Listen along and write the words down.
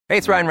Hey,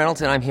 it's Ryan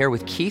Reynolds, and I'm here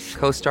with Keith,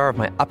 co-star of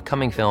my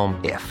upcoming film,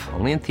 If,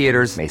 only in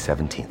theaters May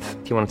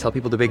 17th. Do you want to tell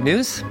people the big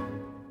news?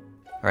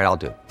 All right, I'll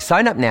do it.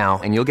 Sign up now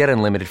and you'll get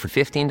unlimited for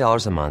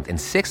 $15 a month and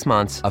 6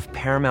 months of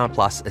Paramount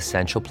Plus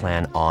Essential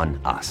Plan on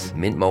us.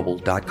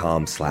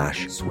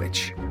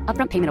 MintMobile.com/switch.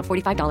 Upfront payment of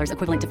 $45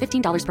 equivalent to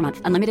 $15 per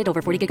month. Unlimited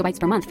over 40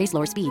 gigabytes per month. Face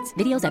lower speeds.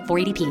 Videos at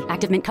 480p.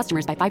 Active Mint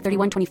customers by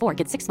 531.24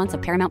 get 6 months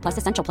of Paramount Plus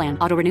Essential Plan.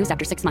 Auto renews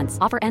after 6 months.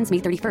 Offer ends May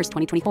 31st,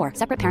 2024.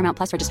 Separate Paramount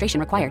Plus registration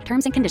required.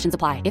 Terms and conditions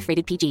apply if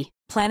rated PG.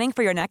 Planning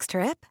for your next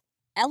trip?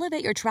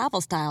 Elevate your travel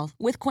style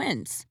with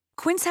Quince.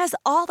 Quince has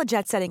all the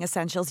jet-setting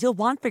essentials you'll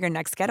want for your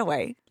next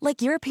getaway,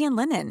 like European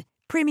linen,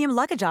 premium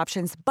luggage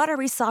options,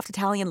 buttery soft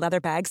Italian leather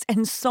bags,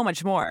 and so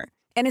much more.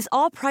 And is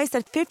all priced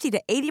at 50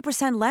 to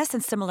 80% less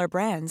than similar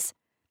brands.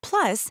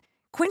 Plus,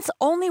 Quince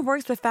only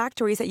works with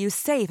factories that use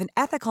safe and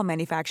ethical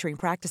manufacturing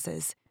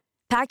practices.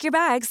 Pack your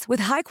bags with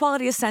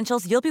high-quality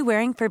essentials you'll be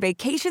wearing for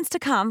vacations to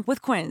come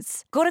with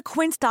Quince. Go to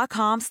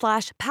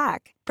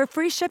quince.com/pack for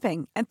free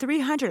shipping and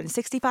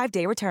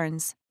 365-day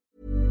returns.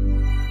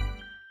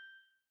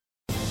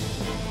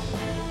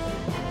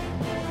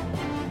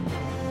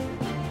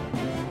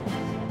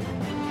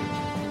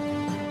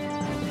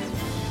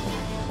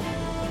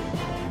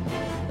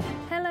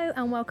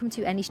 And welcome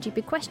to Any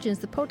Stupid Questions,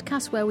 the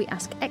podcast where we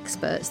ask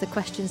experts the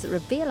questions that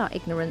reveal our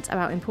ignorance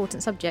about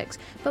important subjects,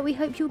 but we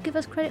hope you'll give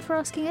us credit for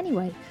asking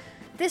anyway.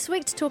 This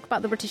week to talk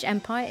about the British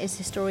Empire is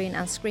historian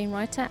and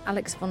screenwriter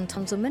Alex von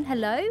Tunzelmann.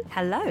 Hello.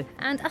 Hello.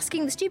 And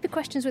asking the stupid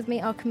questions with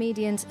me are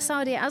comedians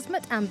Sadia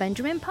Azmat and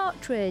Benjamin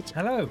Partridge.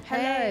 Hello.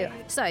 Hello.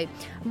 So,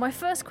 my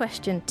first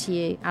question to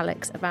you,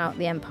 Alex, about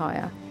the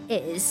Empire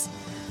is...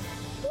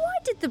 why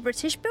did the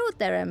British build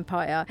their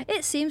empire?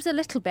 It seems a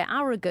little bit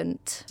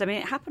arrogant. I mean,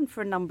 it happened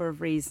for a number of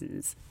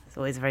reasons. It's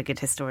always a very good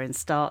historian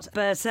start.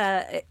 But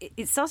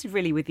it started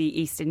really with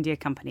the East India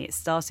Company. It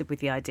started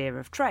with the idea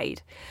of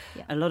trade.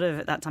 Yeah.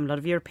 At that time, a lot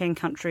of European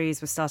countries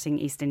were starting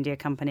East India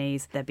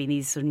Companies. There'd been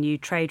these sort of new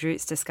trade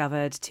routes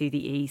discovered to the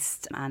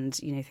East, and,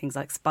 you know, things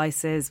like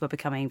spices were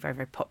becoming very,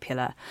 very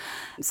popular.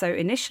 So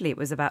initially it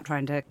was about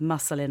trying to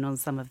muscle in on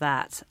some of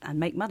that and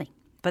make money.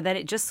 But then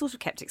it just sort of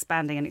kept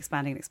expanding and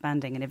expanding and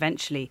expanding. And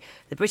eventually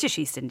the British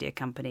East India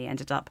Company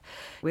ended up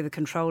with a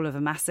control of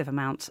a massive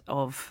amount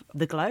of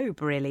the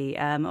globe, really,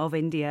 of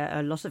India,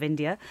 a lot of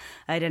India.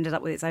 It ended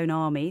up with its own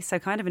army. So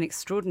kind of an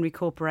extraordinary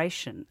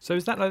corporation. So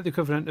is that like the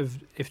equivalent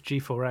of if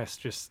G4S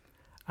just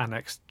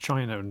annexed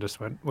China and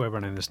just went, we're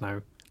running this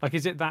now? Like,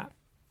 is it that?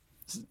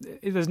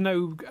 There's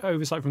no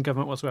oversight from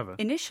government whatsoever?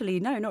 Initially,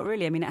 no, not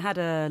really. I mean, it had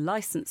a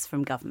licence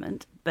from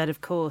government, but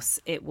of course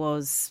it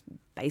was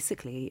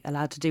basically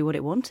allowed to do what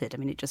it wanted. I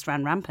mean, it just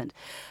ran rampant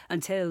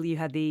until you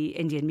had the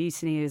Indian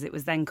Mutiny, as it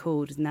was then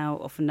called, now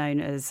often known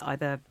as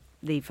either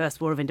the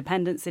First War of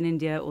Independence in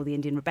India or the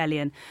Indian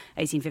Rebellion,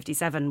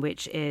 1857,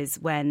 which is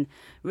when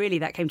really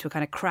that came to a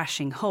kind of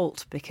crashing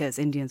halt because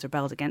Indians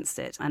rebelled against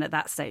it. And at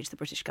that stage, the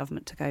British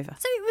government took over.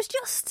 So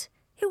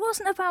it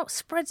wasn't about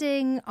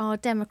spreading our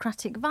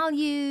democratic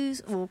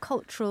values or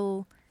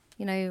cultural,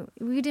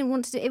 we didn't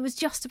want to do it. It was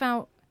just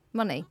about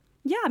money.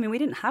 Yeah, I mean, we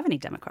didn't have any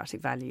democratic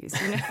values.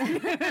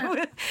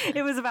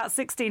 It was about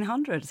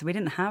 1600, so we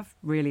didn't have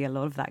really a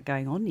lot of that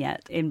going on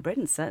yet. In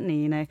Britain,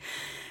 certainly,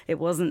 it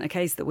wasn't a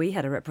case that we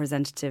had a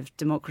representative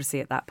democracy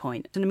at that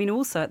point. And I mean,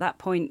 also at that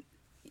point,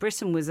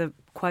 Britain was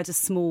quite a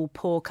small,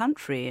 poor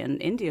country,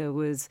 and India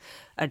was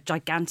a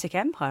gigantic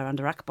empire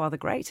under Akbar the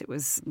Great. It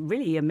was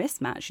really a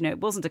mismatch. It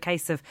wasn't a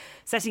case of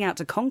setting out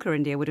to conquer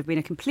India would have been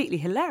a completely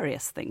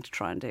hilarious thing to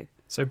try and do.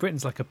 So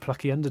Britain's like a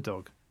plucky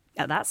underdog?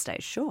 At that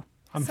stage, sure.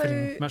 I'm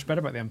feeling much better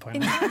about the empire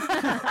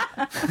now.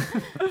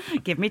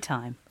 Give me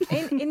time.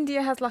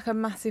 India has like a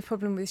massive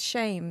problem with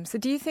shame. So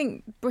do you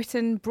think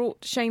Britain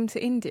brought shame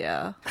to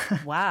India?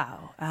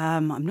 Wow.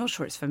 I'm not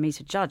sure it's for me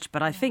to judge,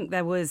 but I think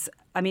there was,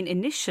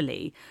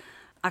 initially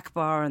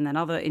Akbar and then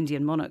other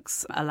Indian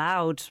monarchs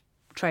allowed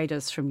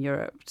traders from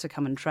Europe to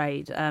come and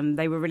trade.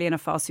 They were really in a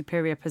far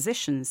superior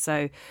position.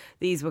 So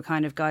these were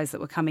kind of guys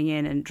that were coming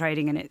in and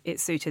trading, and it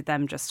suited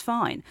them just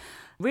fine.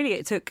 Really,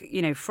 it took,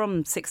 from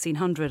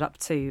 1600 up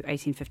to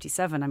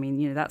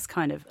 1857. That's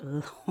kind of a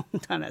long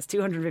time. That's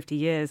 250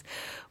 years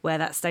where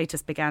that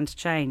status began to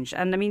change.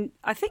 And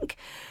I think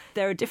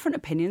there are different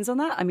opinions on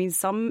that.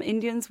 Some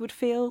Indians would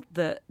feel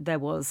that there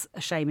was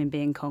a shame in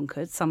being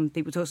conquered. Some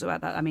people talked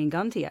about that.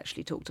 Gandhi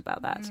actually talked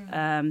about that,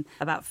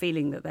 about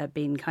feeling that there'd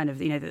been kind of,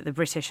 that the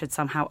British had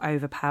somehow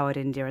overpowered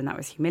India and that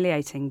was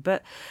humiliating.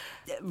 But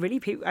really,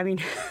 there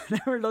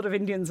are a lot of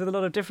Indians with a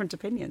lot of different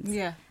opinions.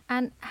 Yeah.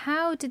 And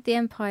how did the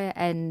empire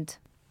end?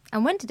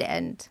 And when did it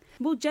end?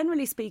 Well,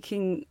 generally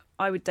speaking,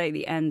 I would date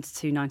the end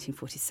to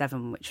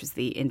 1947, which was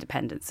the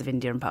independence of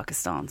India and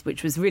Pakistan,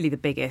 which was really the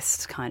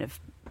biggest kind of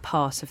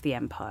part of the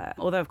empire.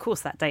 Although, of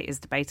course, that date is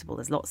debatable.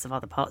 There's lots of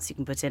other parts you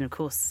can put in. Of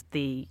course,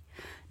 the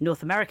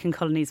North American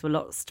colonies were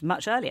lost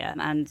much earlier,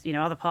 and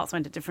other parts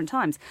went at different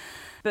times.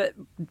 But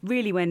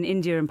really, when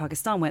India and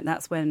Pakistan went,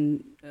 that's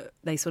when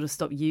they sort of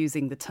stopped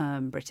using the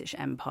term British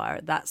Empire.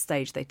 At that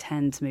stage, they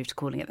tend to move to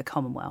calling it the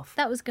Commonwealth.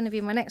 That was going to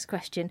be my next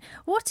question.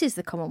 What is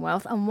the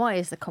Commonwealth, and why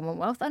is the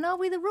Commonwealth, and are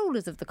we the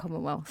rulers of the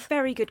Commonwealth?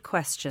 Very good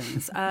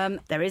questions.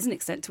 There is an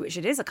extent to which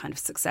it is a kind of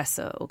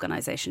successor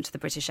organisation to the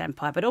British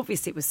Empire, but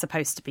obviously it was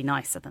supposed to be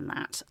nicer than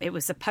that. It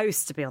was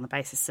supposed to be on the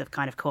basis of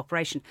kind of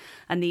cooperation.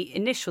 And the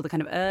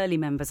kind of early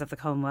members of the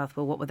Commonwealth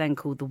were what were then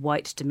called the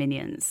White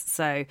Dominions.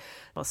 So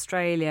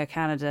Australia,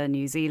 Canada,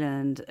 New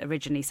Zealand,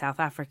 originally South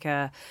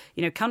Africa,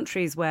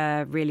 countries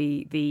where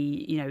really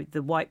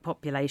the white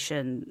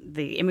population,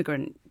 the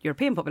immigrant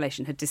European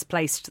population had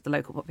displaced the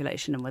local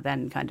population and were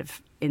then kind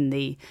of in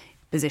the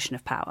position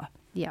of power.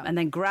 Yeah. And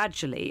then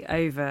gradually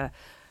over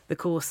the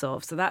course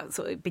of, so that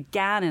sort of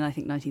began in, I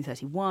think,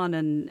 1931,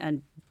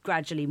 and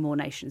gradually more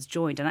nations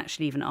joined. And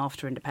actually, even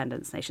after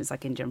independence, nations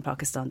like India and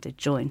Pakistan did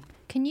join.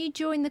 Can you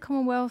join the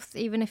Commonwealth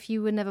even if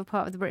you were never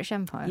part of the British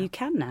Empire? You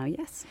can now,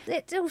 yes.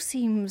 It all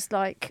seems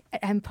like an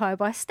empire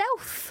by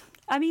stealth.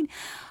 I mean,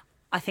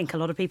 I think a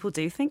lot of people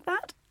do think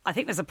that. I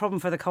think there's a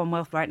problem for the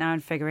Commonwealth right now in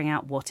figuring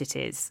out what it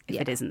is,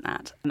 if it isn't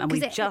that. And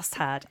we've just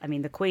had,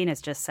 the Queen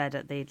has just said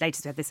at the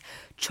latest, we had this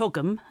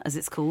CHOGM, as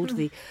it's called,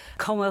 the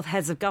Commonwealth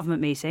Heads of Government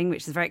meeting,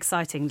 which is very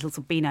exciting, little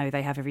sort of Beano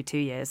they have every 2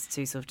 years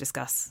to sort of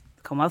discuss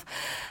the Commonwealth.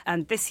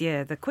 And this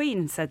year, the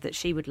Queen said that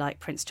she would like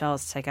Prince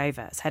Charles to take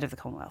over as head of the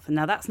Commonwealth. And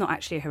now that's not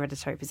actually a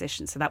hereditary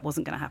position, so that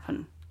wasn't going to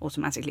happen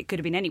automatically. It could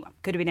have been anyone.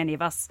 Could have been any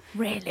of us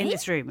in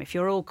this room. If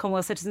you're all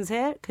Commonwealth citizens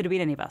here, it could have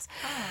been any of us.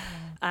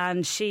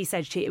 And she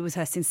said it was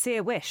her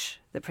sincere wish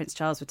that Prince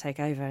Charles would take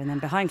over. And then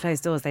behind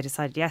closed doors, they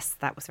decided, yes,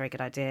 that was a very good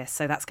idea.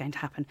 So that's going to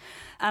happen.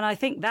 And I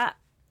think that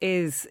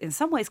is in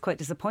some ways quite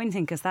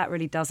disappointing because that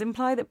really does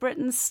imply that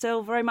Britain's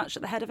still very much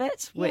at the head of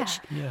it, which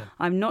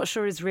I'm not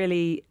sure is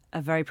really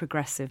a very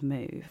progressive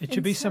move. It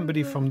should be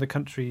somebody from the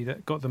country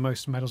that got the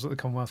most medals at the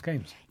Commonwealth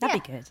Games.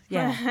 That'd be good,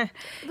 yeah.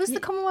 Was the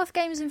Commonwealth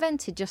Games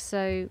invented just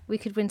so we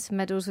could win some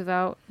medals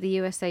without the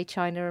USA,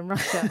 China and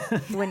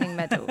Russia winning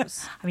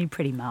medals? I mean,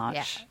 pretty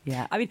much,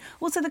 yeah. I mean,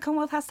 also the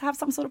Commonwealth has to have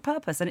some sort of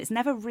purpose and it's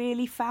never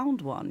really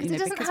found one. It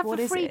doesn't have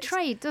a free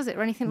trade, does it,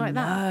 or anything like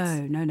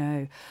that?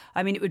 No.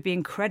 I mean, it would be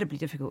incredibly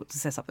difficult to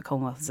set up the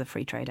Commonwealth as a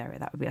free trade area.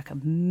 That would be like a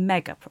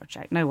mega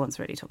project. No one's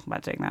really talking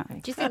about doing that.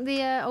 Do you think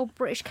the old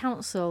British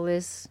Council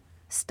is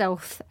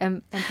stealth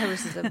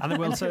empiricism? And the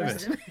World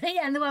Service.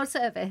 Yeah, and the World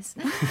Service.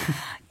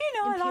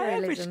 I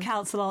like British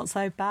Council aren't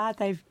so bad.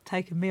 They've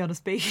taken me on a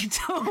speaking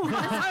tour.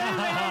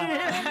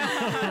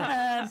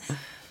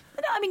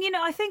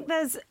 I think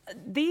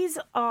these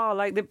are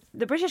like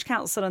the British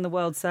Council and the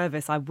World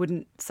Service, I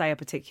wouldn't say are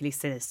particularly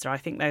sinister. I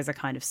think those are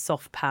kind of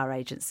soft power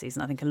agencies,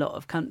 and I think a lot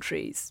of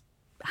countries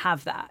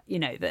have that,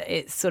 that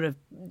it's sort of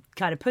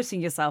kind of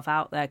putting yourself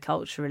out there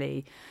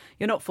culturally.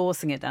 You're not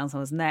forcing it down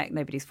someone's neck.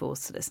 Nobody's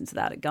forced to listen to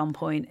that at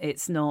gunpoint.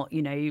 It's not,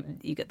 you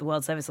get the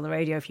World Service on the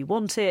radio. If you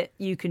want it,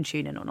 you can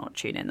tune in or not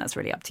tune in. That's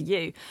really up to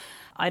you.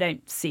 I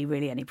don't see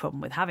really any problem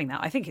with having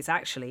that. I think it's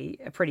actually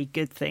a pretty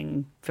good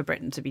thing for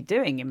Britain to be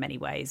doing in many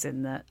ways,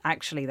 in that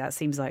actually that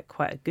seems like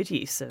quite a good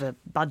use of a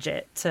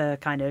budget to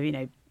kind of,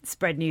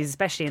 spread news,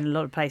 especially in a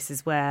lot of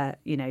places where,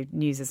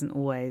 news isn't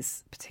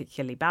always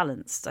particularly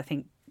balanced. I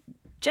think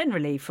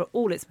generally, for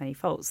all its many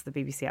faults, the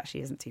BBC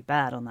actually isn't too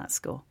bad on that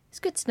score. It's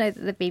good to know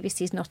that the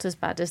BBC is not as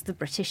bad as the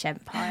British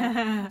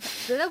Empire.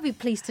 So they'll be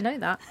pleased to know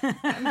that.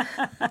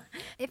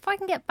 If I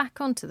can get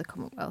back onto the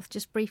Commonwealth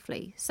just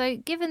briefly. So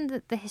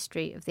given the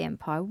history of the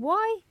Empire,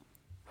 why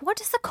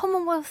does the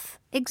Commonwealth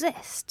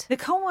exist? The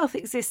Commonwealth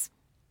exists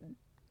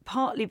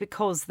partly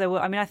because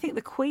I think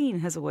the Queen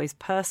has always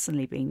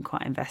personally been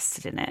quite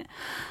invested in it.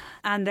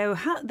 And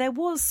there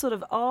was sort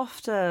of,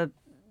 after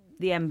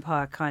the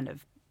Empire kind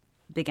of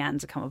began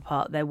to come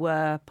apart, there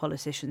were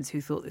politicians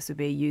who thought this would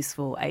be a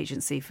useful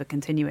agency for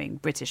continuing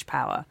British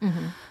power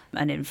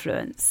and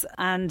influence.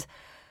 And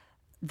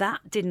that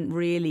didn't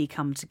really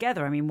come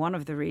together. I mean, one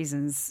of the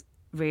reasons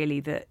really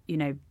that,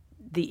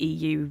 the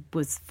EU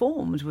was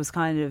formed was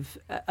kind of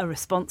a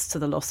response to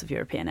the loss of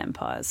European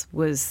empires,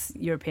 was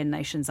European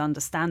nations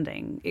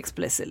understanding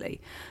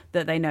explicitly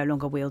that they no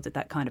longer wielded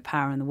that kind of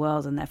power in the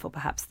world, and therefore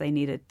perhaps they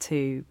needed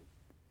to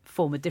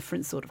form a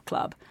different sort of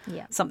club,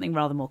 something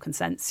rather more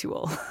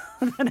consensual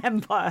than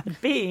empire had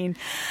been.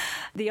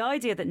 The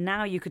idea that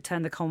now you could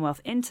turn the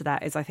Commonwealth into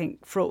that is, I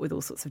think, fraught with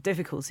all sorts of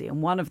difficulty.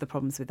 And one of the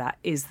problems with that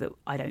is that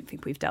I don't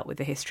think we've dealt with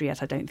the history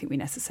yet. I don't think we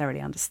necessarily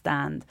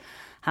understand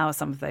how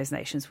some of those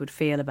nations would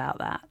feel about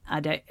that.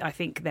 I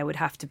think there would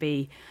have to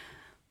be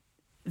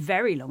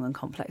very long and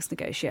complex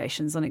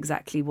negotiations on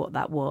exactly what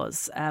that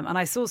was. And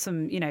I saw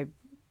some,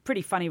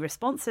 pretty funny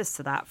responses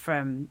to that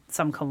from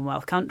some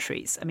Commonwealth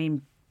countries. I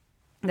mean,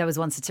 there was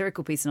one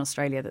satirical piece in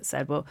Australia that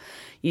said, well,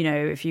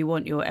 if you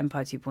want your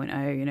Empire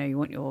 2.0, you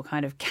want your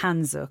kind of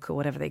Kanzuk or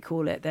whatever they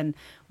call it, then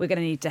we're going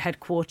to need to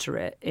headquarter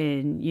it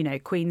in,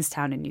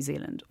 Queenstown in New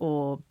Zealand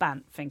or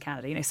Banff in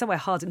Canada, somewhere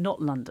hard,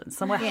 not London,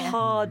 somewhere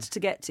hard to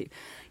get to.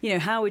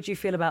 How would you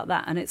feel about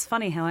that? And it's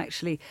funny how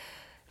actually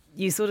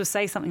you sort of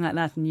say something like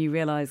that and you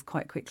realise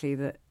quite quickly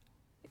that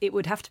it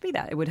would have to be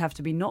that. It would have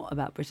to be not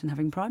about Britain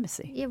having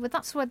primacy. Yeah, but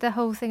that's what the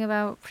whole thing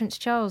about Prince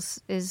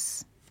Charles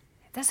is.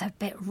 That's a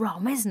bit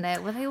wrong, isn't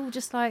it? Were they all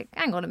just like,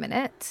 hang on a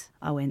minute?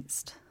 I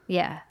winced.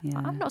 Yeah. Yeah.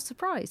 I'm not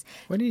surprised.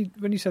 When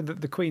you said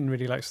that the Queen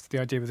really likes the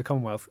idea of the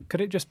Commonwealth, could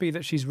it just be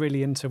that she's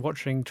really into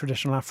watching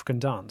traditional African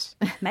dance?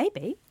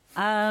 Maybe.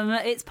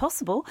 It's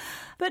possible.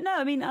 But no,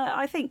 I mean,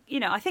 I think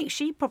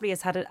she probably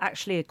has had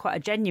quite a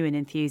genuine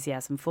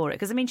enthusiasm for it.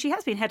 Because, I mean, she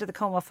has been head of the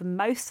Commonwealth for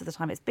most of the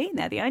time it's been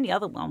there. The only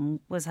other one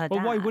was her dad.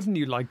 Well, why wouldn't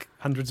you like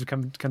hundreds of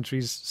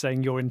countries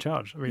saying you're in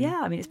charge?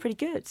 I mean, it's pretty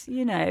good,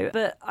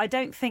 But I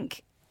don't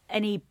think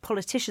any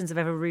politicians have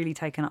ever really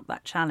taken up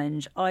that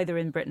challenge, either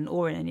in Britain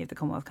or in any of the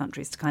Commonwealth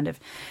countries, to kind of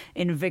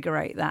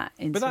invigorate that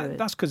into But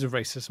that's because of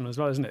racism as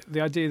well, isn't it?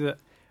 The idea that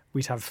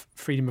we'd have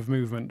freedom of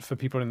movement for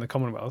people in the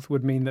Commonwealth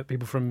would mean that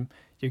people from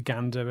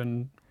Uganda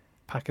and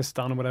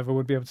Pakistan or whatever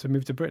would be able to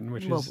move to Britain,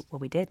 which is... Well,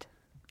 we did.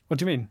 What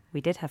do you mean?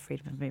 We did have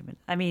freedom of movement.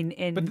 I mean,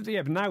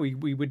 But now we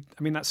would...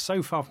 I mean, that's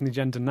so far from the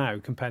agenda now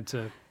compared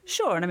to...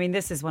 Sure, and I mean,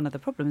 this is one of the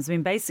problems. I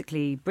mean,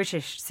 basically,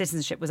 British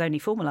citizenship was only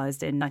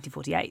formalised in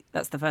 1948.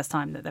 That's the first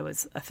time that there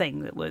was a thing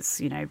that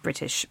was, legally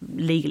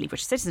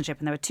British citizenship.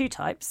 And there were two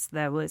types.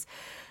 There was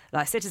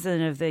like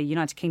citizen of the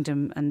United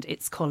Kingdom and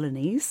its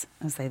colonies,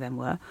 as they then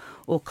were,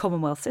 or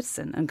Commonwealth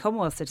citizen. And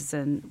Commonwealth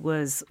citizen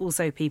was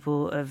also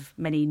people of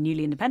many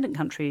newly independent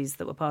countries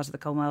that were part of the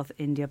Commonwealth: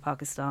 India,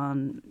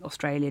 Pakistan,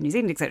 Australia, New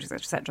Zealand, etc., etc.,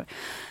 etc.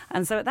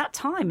 And so at that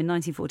time, in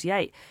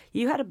 1948,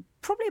 you had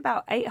probably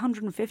about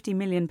 850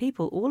 million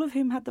people, all of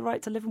whom had the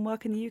right to live and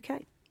work in the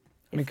UK.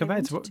 I mean,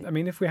 compared to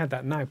if we had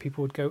that now,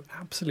 people would go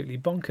absolutely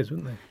bonkers,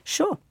 wouldn't they?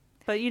 Sure.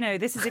 But,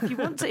 this is if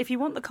you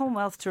want the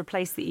Commonwealth to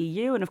replace the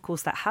EU, and of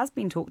course that has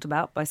been talked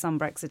about by some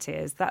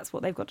Brexiteers, that's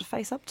what they've got to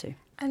face up to.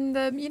 And,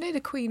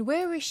 the Queen,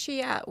 where is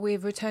she at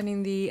with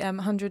returning the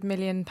 £100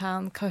 million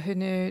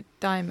Kohinoor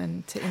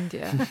diamond to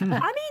India?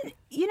 I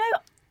mean,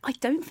 I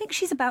don't think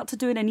she's about to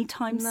do it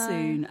anytime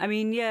soon. I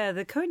mean,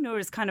 the Kohinoor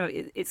is kind of,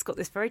 it's got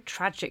this very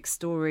tragic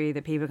story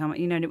that people come,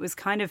 and it was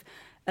kind of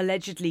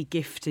allegedly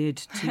gifted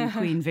to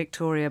Queen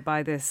Victoria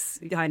by this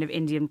kind of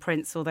Indian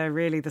prince, although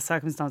really the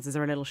circumstances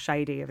are a little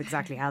shady of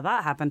exactly how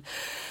that happened.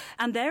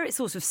 And there it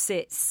sort of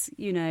sits,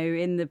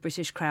 in the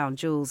British Crown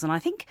Jewels. And I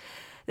think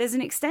there's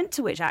an extent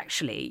to which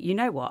actually,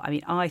 what?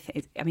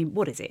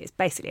 What is it? It's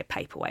basically a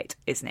paperweight,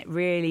 isn't it?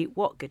 Really,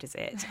 what good is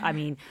it?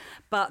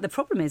 But the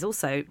problem is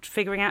also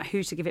figuring out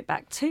who to give it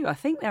back to. I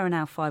think there are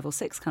now 5 or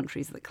 6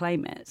 countries that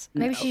claim it.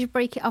 Maybe she should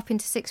break it up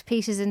into 6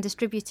 pieces and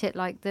distribute it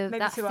like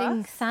that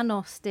thing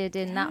Thanos did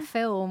in that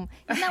film.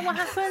 Isn't that what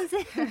happens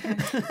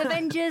in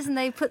Avengers? And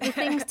they put the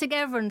things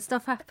together and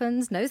stuff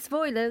happens. No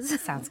spoilers.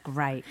 Sounds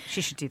great.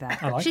 She should do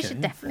that. She should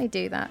definitely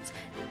do that.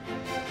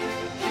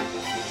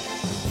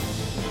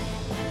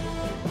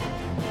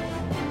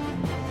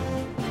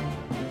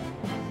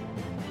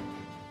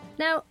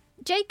 Now,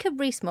 Jacob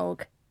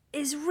Rees-Mogg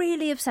is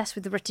really obsessed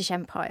with the British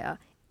Empire.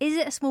 Is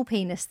it a small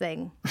penis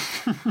thing?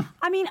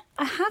 I mean,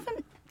 I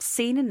haven't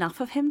seen enough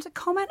of him to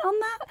comment on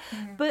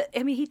that. But,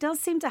 he does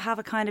seem to have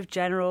a kind of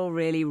general,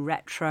 really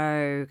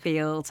retro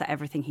feel to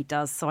everything he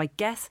does. So I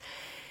guess,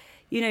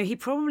 he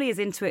probably is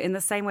into it in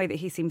the same way that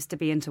he seems to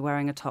be into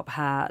wearing a top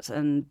hat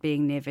and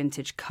being near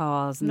vintage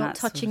cars. And not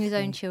touching his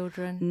own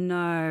children.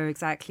 No,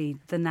 exactly.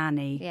 The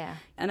nanny. Yeah.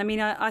 And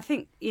I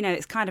think,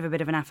 it's kind of a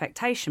bit of an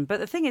affectation. But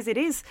the thing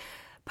is,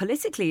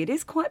 politically, it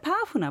is quite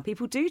powerful now.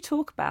 People do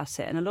talk about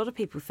it, and a lot of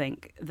people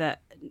think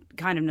that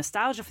kind of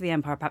nostalgia for the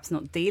empire, perhaps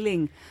not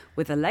dealing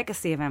with the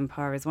legacy of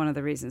empire, is one of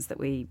the reasons that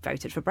we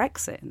voted for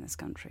Brexit in this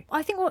country.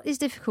 I think what is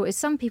difficult is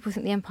some people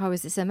think the empire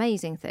was this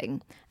amazing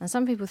thing, and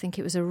some people think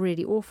it was a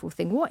really awful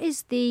thing. What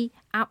is the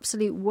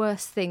absolute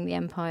worst thing the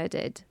empire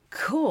did?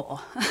 Cool.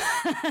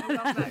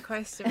 I love that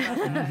question.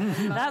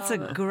 That's a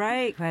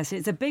great question.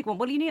 It's a big one.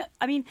 Well,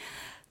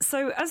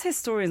 so as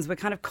historians, we're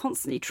kind of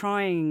constantly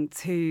trying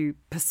to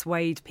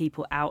persuade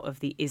people out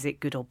of the is it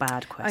good or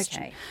bad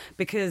question. Okay.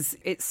 Because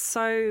it's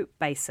so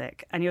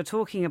basic, and you're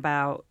talking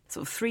about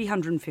sort of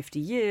 350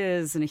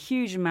 years and a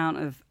huge amount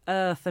of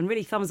earth, and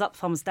really thumbs up,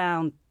 thumbs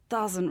down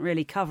doesn't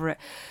really cover it.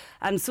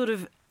 And sort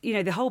of,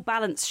 the whole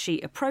balance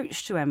sheet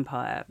approach to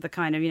empire, the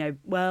kind of,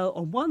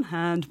 on one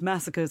hand,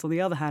 massacres, on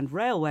the other hand,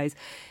 railways,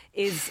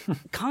 is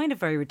kind of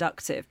very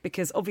reductive,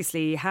 because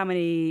obviously how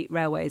many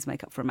railways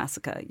make up for a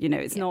massacre?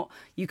 It's not,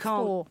 you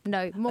can't... 4.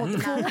 No, more than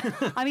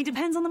that.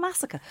 Depends on the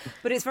massacre.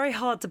 But it's very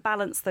hard to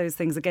balance those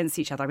things against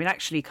each other.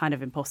 Actually kind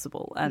of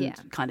impossible and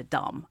kind of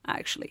dumb,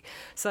 actually.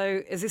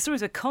 So as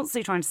historians, we're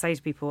constantly trying to say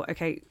to people,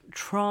 okay,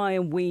 try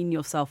and wean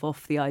yourself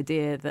off the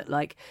idea that,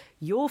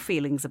 your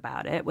feelings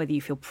about it, whether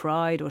you feel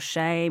pride or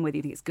shame, whether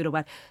you think it's good or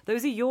bad,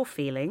 those are your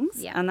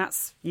feelings. Yeah. And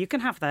you can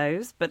have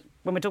those. But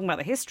when we're talking about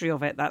the history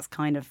of it, that's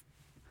kind of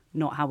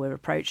not how we're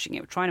approaching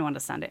it. We're trying to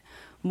understand it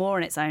more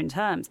in its own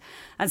terms.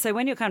 And so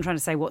when you're kind of trying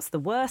to say what's the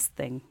worst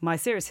thing, my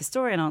serious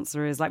historian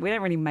answer is like, we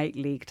don't really make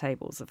league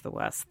tables of the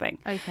worst thing.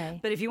 Okay.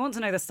 But if you want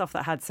to know the stuff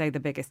that had, say, the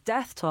biggest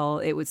death toll,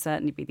 it would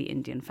certainly be the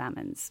Indian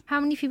famines.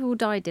 How many people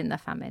died in the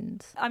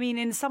famines? I mean,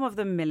 in some of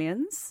them,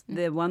 millions.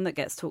 The one that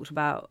gets talked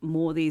about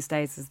more these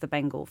days is the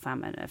Bengal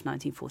famine of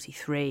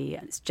 1943.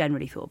 And it's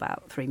generally thought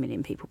about 3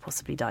 million people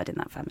possibly died in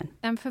that famine.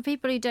 And for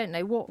people who don't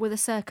know, what were the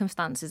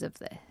circumstances of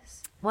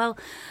this? Well,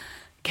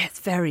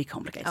 gets very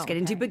complicated to get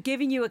into, but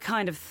giving you a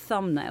kind of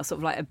thumbnail, sort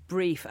of like a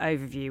brief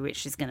overview,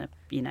 which is going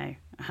to,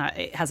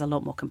 it has a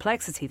lot more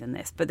complexity than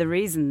this. But the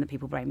reason that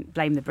people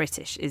blame the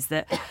British is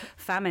that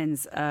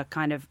famines are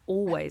kind of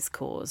always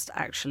caused,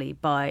 actually,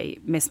 by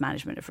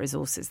mismanagement of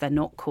resources. They're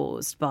not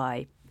caused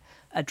by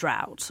a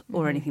drought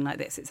or anything like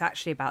this. It's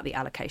actually about the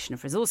allocation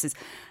of resources.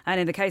 And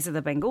in the case of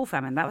the Bengal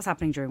famine, that was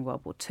happening during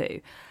World War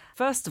II.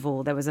 First of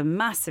all, there was a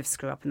massive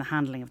screw-up in the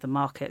handling of the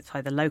markets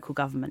by the local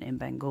government in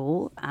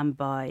Bengal and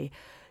by,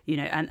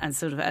 and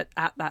sort of at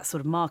that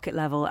sort of market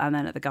level and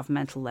then at the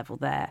governmental level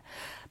there.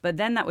 But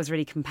then that was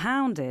really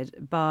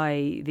compounded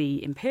by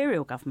the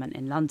imperial government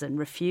in London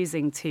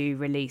refusing to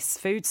release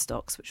food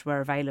stocks which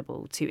were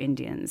available to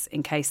Indians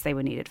in case they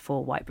were needed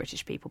for white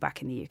British people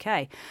back in the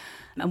UK.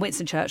 And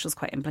Winston Churchill's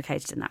quite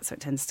implicated in that, so it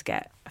tends to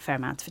get a fair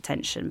amount of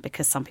attention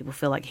because some people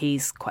feel like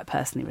he's quite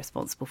personally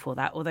responsible for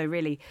that, although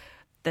really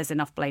there's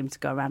enough blame to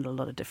go around a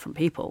lot of different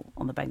people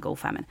on the Bengal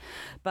famine.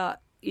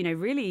 But,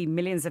 really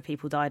millions of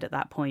people died at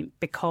that point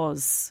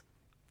because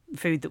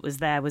food that was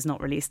there was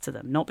not released to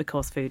them, not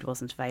because food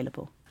wasn't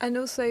available. And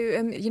also,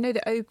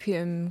 the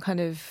opium kind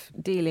of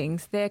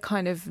dealings, they're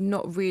kind of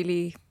not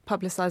really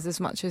publicised as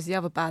much as the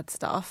other bad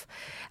stuff.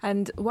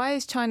 And why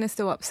is China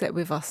still upset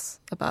with us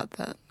about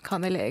that?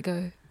 Can't they let it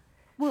go?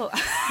 Well,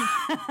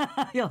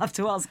 you'll have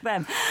to ask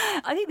them.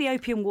 I think the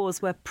opium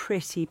wars were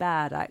pretty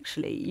bad,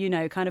 actually.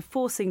 Kind of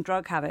forcing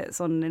drug habits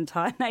on an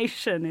entire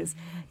nation is,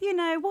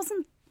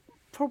 wasn't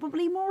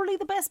probably morally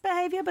the best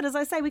behaviour. But as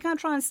I say, we can't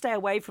try and stay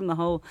away from the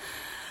whole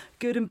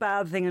good and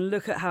bad thing and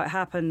look at how it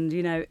happened,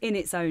 in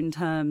its own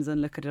terms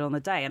and look at it on the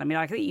day. And I mean,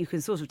 I think you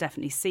can sort of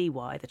definitely see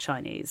why the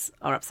Chinese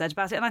are upset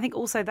about it. And I think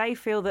also they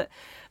feel that,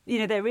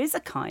 there is a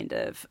kind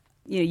of,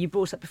 you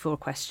brought up before a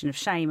question of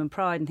shame and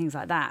pride and things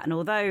like that. And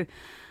although,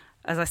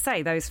 as I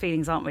say, those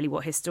feelings aren't really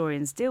what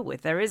historians deal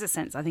with, there is a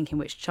sense, I think, in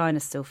which China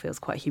still feels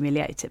quite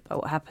humiliated by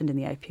what happened in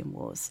the Opium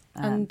Wars.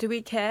 And do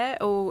we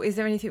care, or is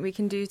there anything we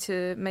can do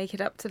to make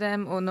it up to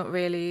them, or not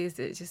really? Is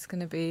it just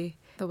going to be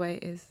the way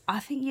it is?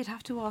 I think you'd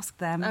have to ask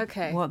them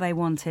what they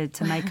wanted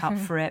to make up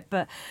for it,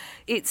 but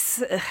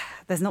it's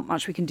there's not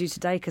much we can do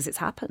today because it's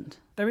happened.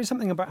 There is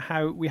something about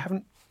how we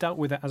haven't dealt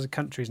with it as a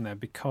country, isn't there?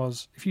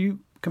 Because if you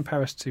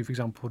compare us to, for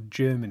example,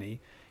 Germany,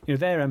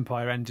 their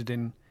empire ended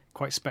in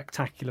quite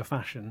spectacular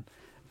fashion,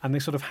 and they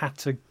sort of had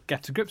to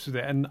get to grips with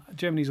it. And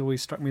Germany's always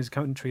struck me as a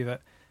country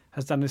that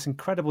has done this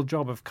incredible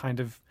job of kind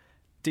of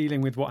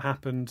dealing with what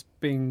happened,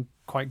 being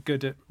quite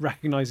good at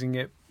recognising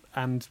it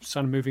and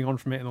sort of moving on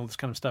from it and all this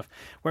kind of stuff.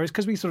 Whereas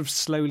because we sort of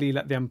slowly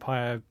let the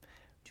empire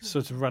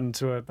sort of run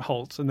to a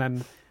halt, and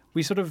then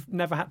we sort of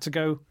never had to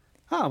go,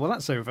 well,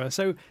 that's over.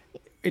 So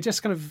it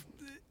just kind of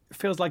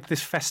feels like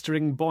this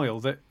festering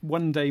boil that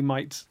one day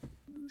might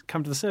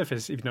come to the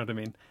surface, if you know what I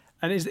mean.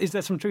 And is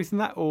there some truth in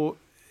that, or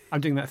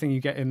I'm doing that thing you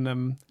get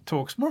in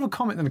talks? More of a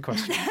comment than a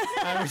question,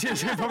 which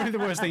is probably the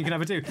worst thing you can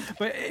ever do.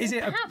 But is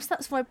it? Perhaps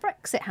that's why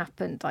Brexit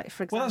happened, like,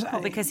 for example.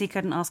 Because he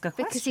couldn't ask a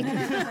question.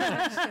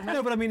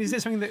 No, but I mean, is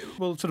it something that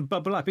will sort of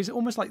bubble up? Is it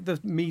almost like the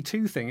Me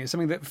Too thing? It's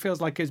something that feels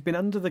like it's been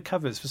under the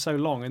covers for so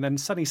long, and then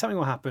suddenly something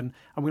will happen,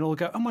 and we'll all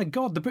go, oh my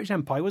God, the British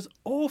Empire was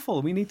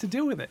awful. We need to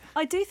deal with it.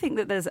 I do think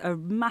that there's a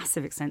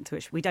massive extent to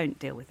which we don't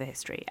deal with the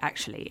history,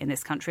 actually, in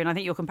this country. And I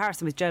think your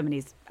comparison with Germany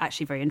is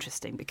actually very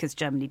interesting, because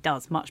Germany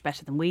does much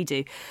better than we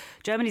do.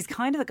 Germany's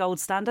kind of the gold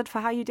standard for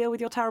how you deal with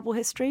your terrible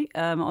history,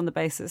 on the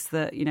basis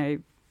that,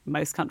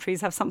 most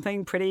countries have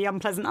something pretty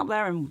unpleasant up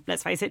there, and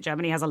let's face it,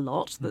 Germany has a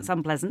lot that's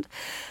unpleasant.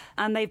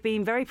 And they've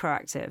been very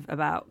proactive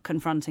about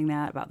confronting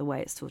that, about the way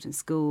it's taught in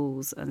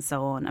schools and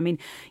so on. I mean,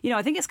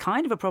 I think it's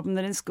kind of a problem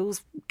that in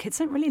schools kids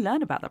don't really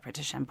learn about the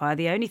British Empire.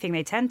 The only thing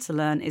they tend to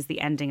learn is the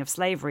ending of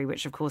slavery,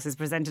 which of course is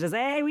presented as,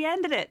 hey, we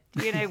ended it,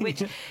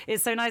 which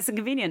is so nice and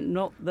convenient,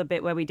 not the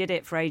bit where we did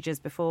it for ages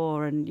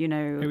before and,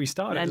 we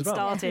started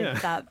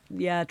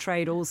that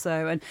trade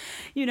also. And,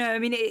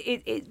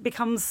 it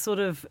becomes sort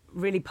of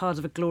really part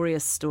of a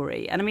glorious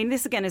story. And I mean,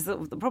 this again is the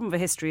problem for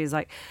history is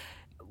like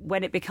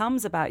when it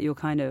becomes about your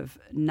kind of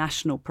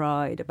national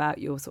pride, about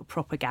your sort of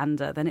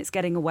propaganda, then it's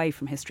getting away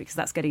from history because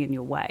that's getting in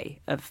your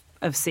way of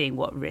seeing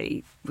what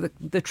really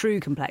the true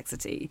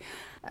complexity.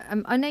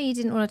 I know you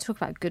didn't want to talk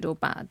about good or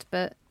bad,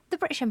 but the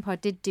British Empire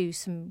did do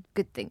some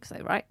good things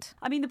though, right?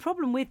 I mean, the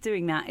problem with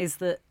doing that is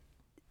that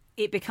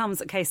it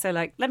becomes, okay, so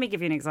like, let me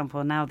give you an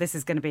example. Now, this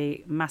is going to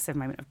be a massive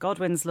moment of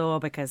Godwin's law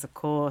because, of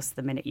course,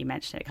 the minute you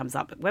mention it, it comes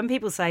up. But when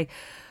people say,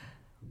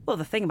 Well,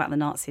 the thing about the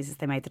Nazis is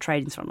they made the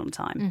trains run on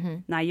time. Mm-hmm.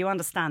 Now, you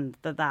understand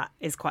that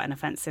is quite an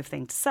offensive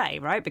thing to say,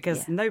 right?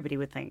 Because nobody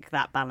would think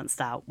that balanced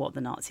out what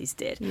the Nazis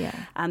did. Yeah.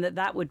 And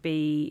that would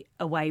be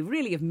a way,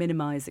 really, of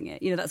minimising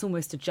it. You know, that's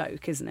almost a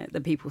joke, isn't it?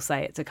 That people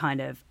say it to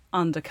kind of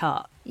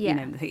undercut, you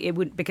know, it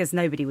would, because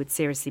nobody would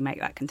seriously make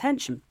that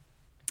contention.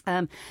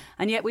 And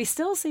yet we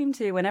still seem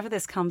to, whenever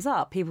this comes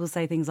up, people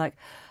say things like,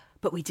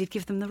 but we did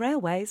give them the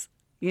railways.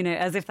 You know,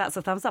 as if that's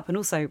a thumbs up. And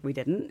also, we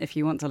didn't. If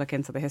you want to look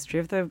into the history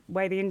of the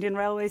way the Indian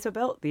railways were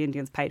built, the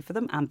Indians paid for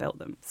them and built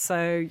them.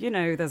 So, you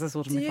know, there's a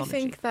sort of mythology. Do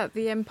you think that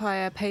the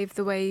empire paved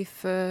the way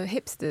for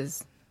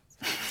hipsters?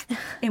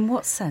 In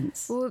what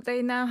sense? Well,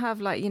 they now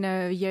have, like, you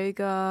know,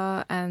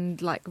 yoga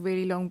and, like,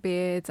 really long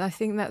beards. I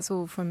think that's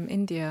all from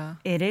India.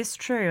 It is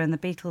true. And the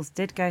Beatles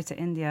did go to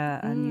India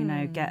and, you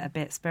know, get a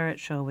bit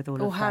spiritual with all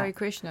of that. Or Hare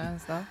Krishna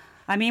and stuff.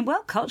 I mean,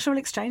 well, cultural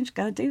exchange,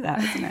 go do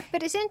that, isn't it?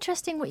 But it's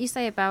interesting what you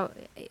say about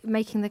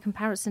making the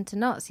comparison to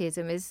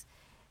Nazism is,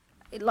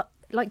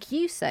 like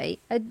you say,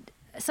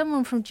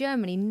 someone from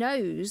Germany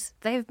knows,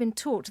 they have been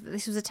taught that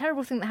this was a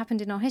terrible thing that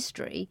happened in our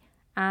history,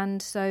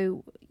 and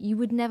so you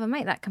would never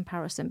make that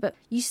comparison. But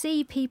you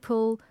see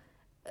people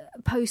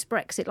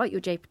post-Brexit, like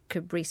your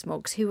Jacob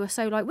Rees-Moggs, who are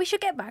so like, we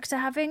should get back to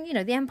having, you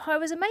know, the empire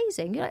was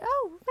amazing. You're like,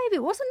 oh, maybe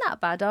it wasn't that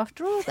bad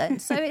after all then.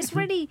 So it's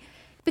really...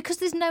 Because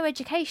there's no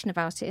education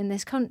about it in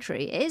this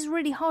country, it is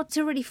really hard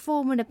to really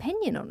form an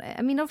opinion on it.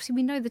 I mean, obviously,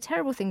 we know the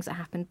terrible things that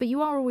happened, but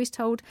you are always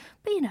told,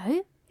 but, you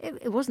know,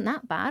 it wasn't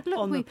that bad. Look,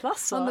 on the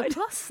plus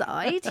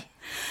side.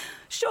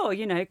 Sure,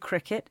 you know,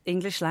 cricket,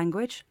 English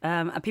language.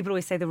 And people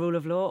always say the rule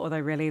of law, although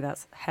really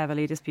that's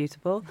heavily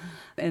disputable,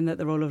 in that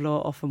the rule of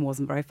law often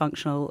wasn't very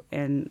functional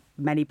in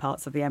many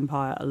parts of the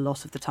empire a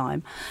lot of the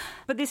time.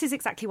 But this is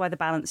exactly why the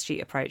balance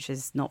sheet approach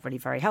is not really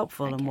very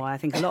helpful, and why I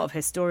think a lot of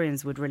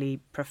historians would really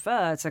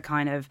prefer to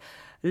kind of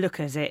look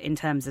at it in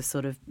terms of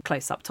sort of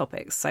close-up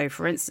topics. So,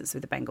 for instance,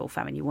 with the Bengal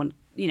famine, you want,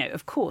 you know,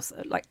 of course,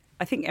 like,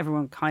 I think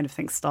everyone kind of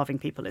thinks starving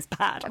people is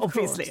bad,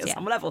 obviously, at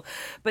some level.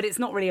 But it's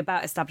not really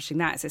about establishing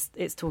that.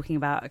 It's talking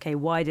about, OK,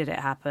 why did it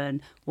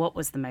happen? What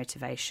was the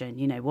motivation?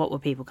 You know, what were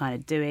people kind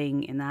of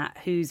doing in that?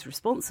 Who's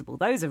responsible?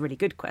 Those are really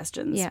good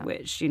questions,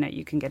 which, you know,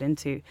 you can get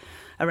into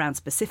around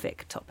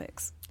specific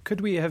topics.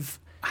 Could we have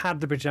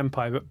had the British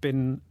Empire but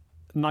been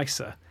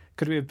nicer?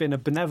 Could we have been a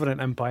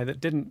benevolent empire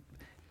that didn't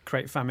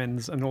create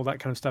famines and all that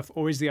kind of stuff?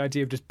 Or is the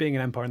idea of just being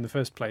an empire in the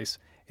first place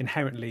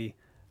inherently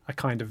a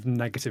kind of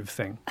negative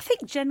thing? I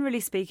think generally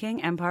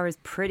speaking, empire is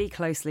pretty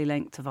closely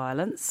linked to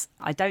violence.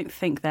 I don't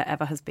think there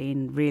ever has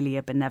been really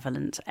a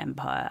benevolent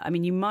empire. I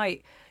mean, you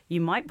might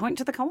point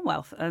to the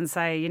Commonwealth and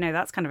say, you know,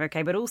 that's kind of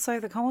okay, but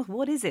also the Commonwealth,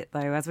 what is it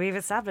though? As we've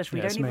established,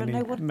 we don't even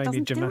know what it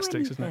doesn't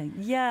gymnastics, do anything.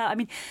 Isn't it? Yeah, I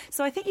mean,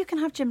 so I think you can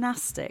have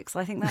gymnastics.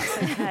 I think that's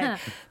okay.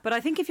 But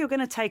I think if you're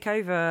going to take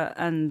over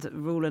and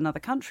rule another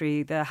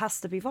country, there has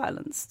to be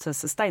violence to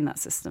sustain that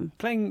system.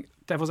 Playing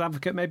devil's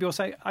advocate, maybe you'll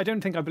say, I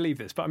don't think I believe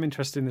this, but I'm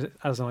interested in it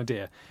as an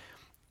idea.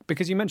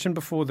 Because you mentioned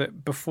before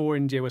that before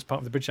India was part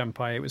of the British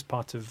Empire, it was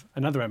part of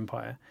another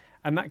empire.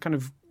 And that kind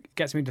of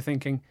gets me to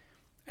thinking,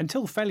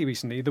 until fairly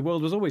recently, the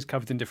world was always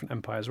covered in different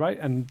empires, right?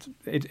 And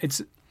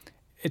it's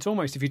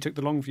almost, if you took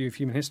the long view of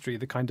human history,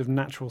 the kind of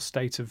natural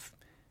state of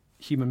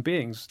human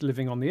beings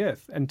living on the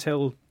earth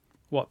until,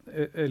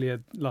 earlier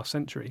last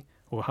century,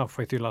 or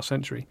halfway through last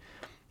century.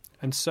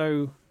 And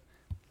so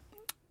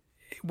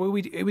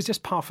it was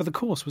just par for the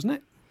course, wasn't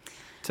it?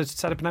 To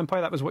set up an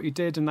empire, that was what you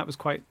did, and that was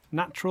quite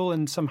natural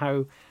and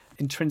somehow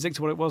intrinsic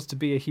to what it was to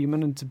be a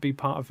human and to be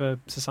part of a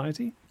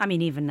society. I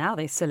mean, even now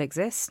they still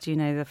exist. You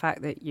know, the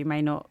fact that they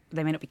may not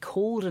be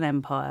called an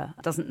empire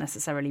doesn't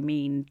necessarily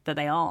mean that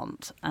they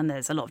aren't. And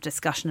there's a lot of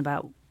discussion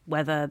about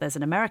whether there's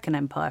an American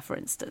empire, for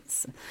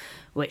instance,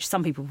 which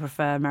some people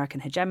prefer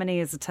American hegemony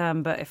as a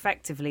term, but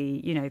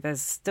effectively, you know,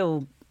 there's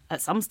still,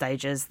 at some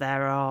stages,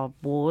 there are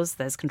wars,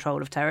 there's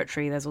control of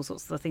territory, there's all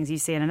sorts of things you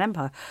see in an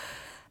empire.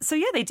 So,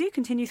 yeah, they do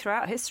continue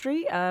throughout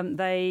history.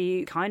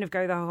 They kind of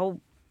go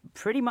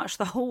pretty much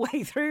the whole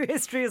way through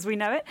history as we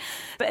know it.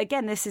 But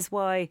again, this is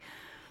why,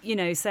 you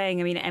know,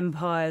 saying, I mean,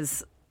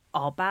 empires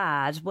are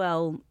bad,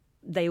 well,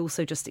 they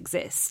also just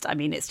exist. I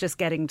mean, it's just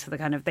getting to the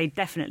kind of, they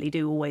definitely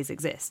do always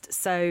exist.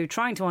 So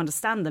trying to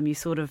understand them,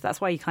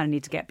 that's why you kind of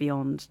need to get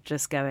beyond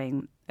just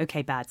going,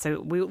 okay, bad. So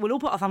we'll all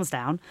put our thumbs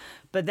down,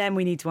 but then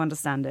we need to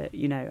understand it,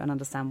 you know, and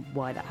understand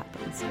why that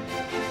happens.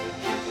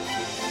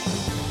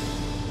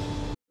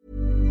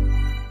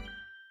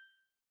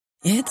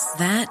 It's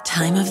that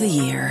time of the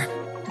year.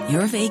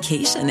 Your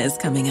vacation is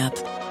coming up.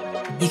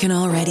 You can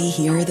already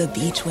hear the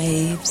beach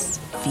waves,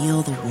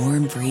 feel the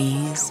warm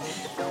breeze,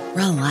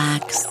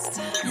 relax,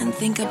 and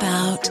think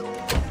about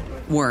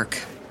work.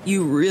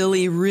 You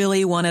really,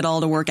 really want it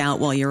all to work out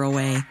while you're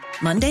away.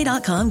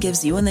 Monday.com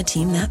gives you and the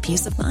team that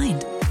peace of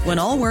mind. When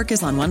all work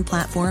is on one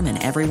platform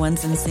and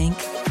everyone's in sync,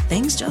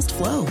 things just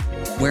flow.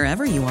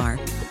 Wherever you are,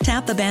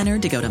 tap the banner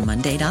to go to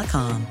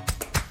Monday.com.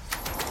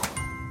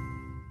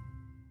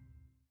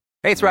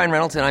 Hey, it's Ryan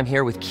Reynolds, and I'm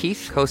here with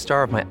Keith,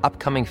 co-star of my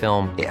upcoming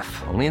film,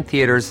 If, only in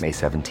theaters May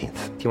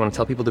 17th. Do you want to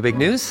tell people the big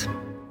news?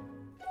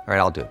 All right,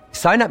 I'll do it.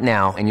 Sign up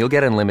now and you'll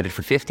get unlimited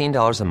for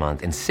 $15 a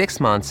month and 6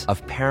 months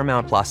of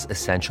Paramount Plus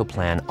Essential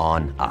Plan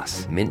on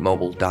us.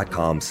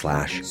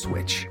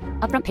 MintMobile.com/switch.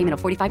 Upfront payment of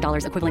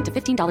 $45 equivalent to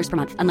 $15 per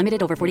month.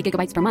 Unlimited over 40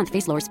 gigabytes per month.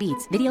 Face lower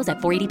speeds. Videos at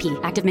 480p.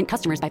 Active Mint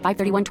customers by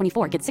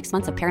 531.24 get 6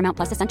 months of Paramount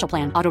Plus Essential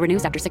Plan. Auto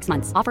renews after 6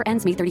 months. Offer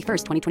ends May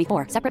 31st,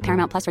 2024. Separate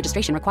Paramount Plus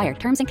registration required.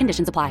 Terms and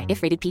conditions apply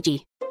if rated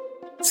PG.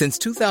 Since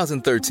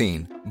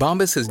 2013,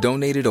 Bombas has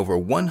donated over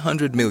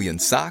 100 million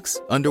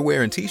socks,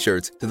 underwear, and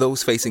T-shirts to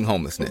those facing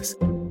homelessness.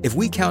 If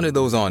we counted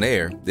those on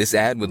air, this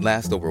ad would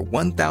last over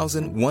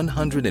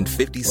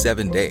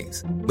 1,157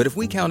 days. But if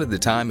we counted the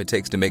time it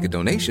takes to make a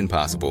donation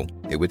possible,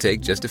 it would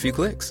take just a few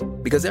clicks.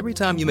 Because every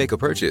time you make a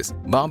purchase,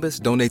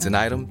 Bombas donates an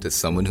item to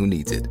someone who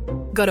needs it.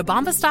 Go to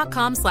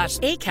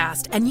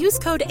bombas.com/ACAST and use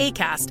code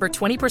ACAST for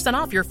 20%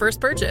 off your first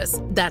purchase.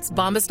 That's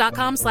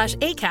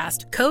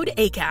bombas.com/ACAST, code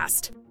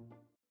ACAST.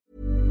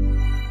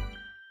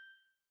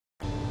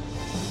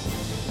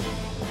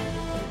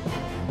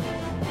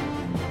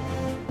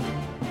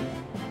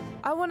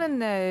 I want to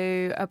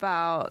know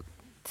about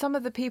some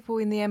of the people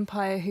in the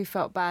empire who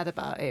felt bad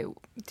about it.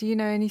 Do you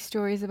know any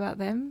stories about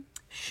them?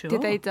 Sure.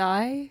 Did they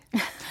die?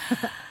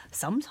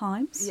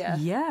 Sometimes.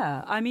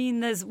 Yeah. I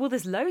mean, there's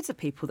loads of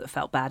people that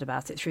felt bad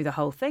about it through the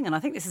whole thing. And I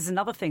think this is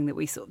another thing that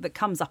that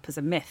comes up as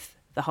a myth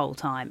the whole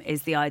time,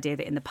 is the idea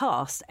that in the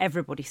past,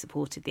 everybody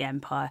supported the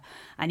empire.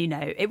 And,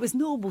 it was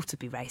normal to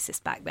be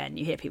racist back then.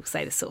 You hear people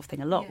say this sort of thing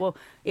a lot. Yeah. Well,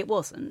 it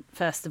wasn't,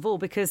 first of all,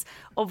 because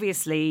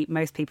obviously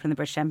most people in the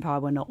British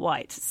Empire were not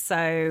white.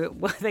 So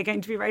were they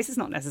going to be racist?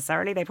 Not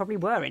necessarily. They probably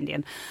were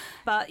Indian.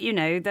 But,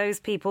 those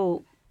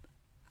people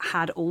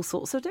had all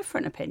sorts of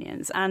different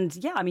opinions. And,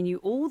 you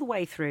all the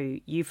way through,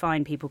 you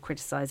find people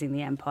criticising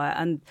the empire,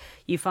 and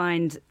you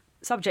find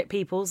subject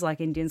peoples like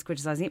Indians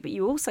criticising it, but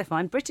you also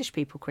find British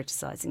people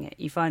criticising it.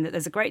 You find that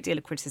there's a great deal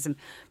of criticism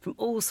from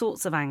all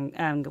sorts of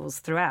angles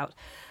throughout.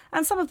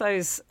 And some of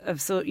those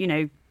have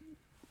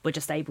were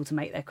just able to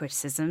make their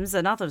criticisms,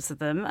 and others of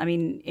them,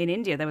 in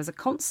India there was a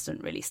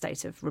constant really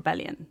state of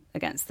rebellion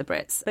against the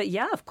Brits. But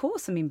of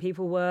course,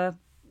 people were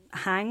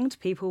hanged,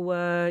 people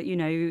were,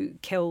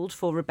 killed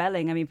for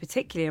rebelling.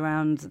 Particularly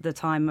around the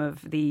time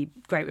of the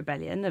Great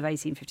Rebellion of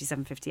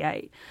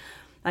 1857-58.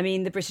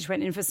 The British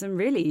went in for some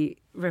really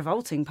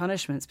revolting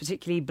punishments,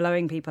 particularly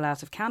blowing people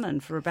out of cannon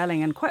for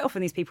rebelling. And quite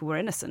often these people were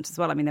innocent as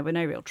well. There were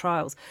no real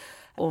trials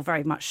or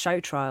very much show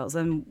trials.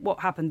 And what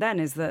happened then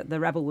is that the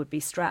rebel would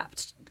be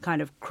strapped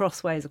kind of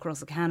crossways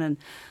across a cannon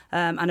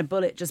and a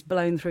bullet just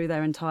blown through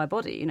their entire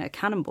body, a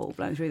cannonball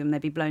blown through them.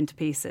 They'd be blown to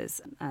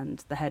pieces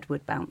and the head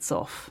would bounce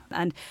off.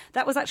 And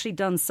that was actually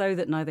done so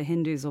that neither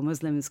Hindus or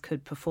Muslims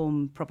could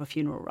perform proper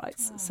funeral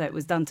rites. So it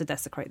was done to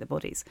desecrate the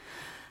bodies.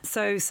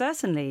 So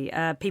certainly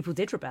people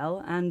did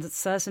rebel, and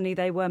certainly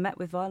they were met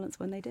with violence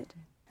when they did.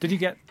 Did you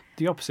get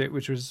the opposite,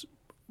 which was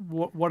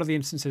what are the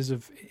instances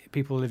of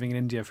people living in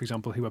India, for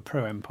example, who were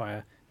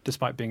pro-empire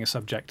despite being a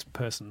subject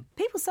person?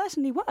 People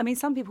certainly were.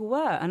 Some people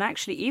were. And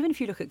actually, even if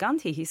you look at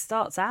Gandhi, he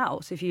starts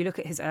out, if you look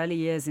at his early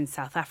years in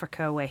South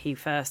Africa, where he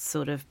first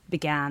sort of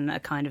began a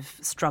kind of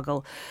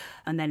struggle,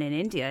 and then in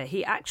India,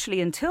 he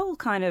actually, until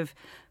kind of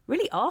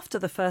really after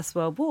the First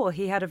World War,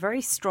 he had a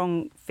very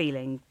strong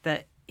feeling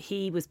that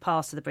he was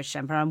part of the British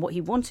Empire, and what he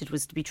wanted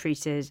was to be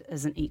treated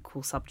as an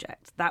equal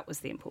subject. That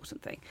was the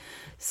important thing.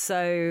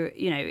 So,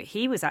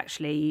 he was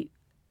actually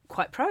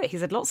quite pro it. He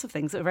said lots of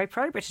things that were very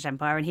pro-British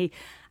Empire, and he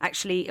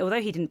actually,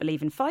 although he didn't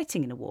believe in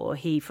fighting in a war,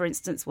 he, for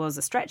instance, was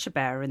a stretcher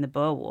bearer in the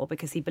Boer War,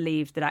 because he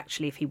believed that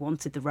actually if he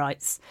wanted the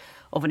rights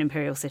of an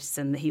imperial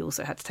citizen, that he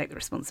also had to take the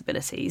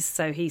responsibilities.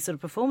 So he sort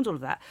of performed all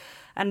of that.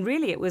 And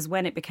really it was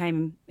when it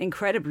became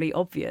incredibly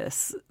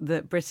obvious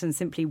that Britain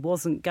simply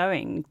wasn't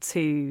going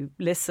to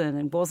listen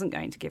and wasn't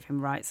going to give him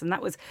rights. And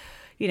that was,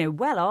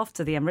 well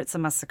after the Amritsar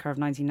massacre of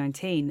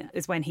 1919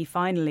 is when he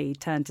finally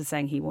turned to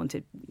saying he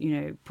wanted,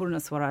 Purna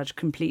Swaraj,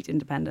 complete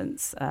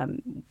independence,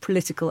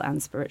 political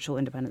and spiritual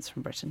independence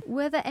from Britain.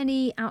 Were there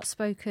any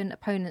outspoken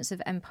opponents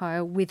of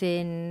empire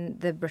within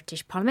the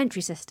British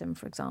parliamentary system,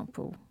 for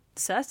example?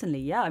 Certainly,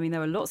 yeah. There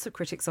were lots of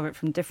critics of it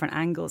from different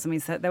angles.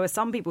 So there were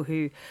some people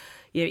who,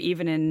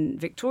 even in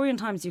Victorian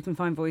times, you can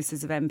find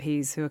voices of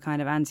MPs who are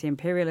kind of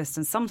anti-imperialist,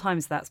 and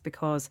sometimes that's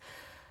because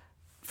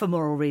for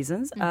moral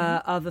reasons.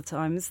 Other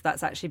times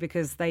that's actually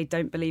because they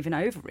don't believe in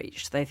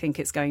overreach. They think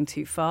it's going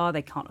too far.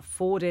 They can't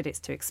afford it. It's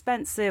too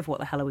expensive. What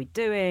the hell are we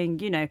doing?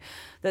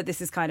 That this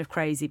is kind of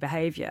crazy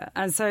behaviour.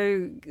 And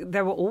so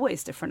there were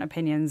always different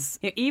opinions.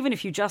 Even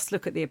if you just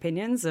look at the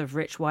opinions of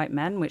rich white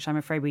men, which I'm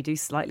afraid we do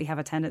slightly have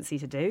a tendency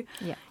to do,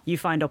 you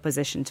find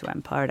opposition to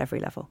empire at every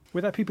level. Were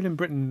there people in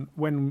Britain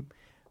when...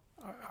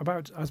 I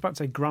was about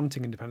to say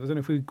granting independence. I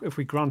don't know if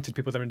we granted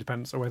people their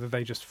independence or whether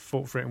they just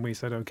fought for it and we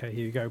said, OK,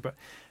 here you go. But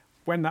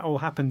when that all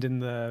happened in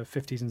the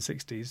 50s and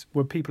 60s,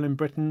 were people in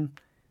Britain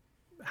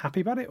happy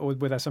about it? Or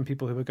were there some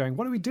people who were going,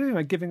 what are we doing?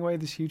 We're giving away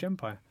this huge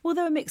empire. Well,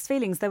 there were mixed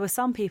feelings. There were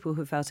some people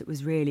who felt it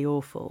was really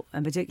awful.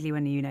 And particularly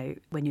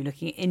when you're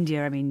looking at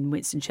India,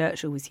 Winston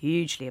Churchill was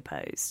hugely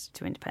opposed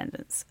to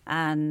independence.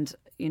 And,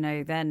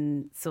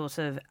 then sort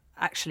of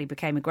actually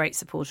became a great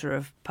supporter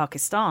of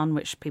Pakistan,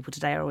 which people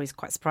today are always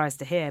quite surprised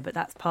to hear, but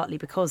that's partly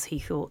because he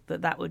thought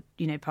that would,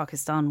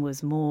 Pakistan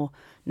was more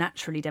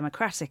naturally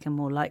democratic and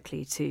more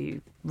likely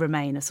to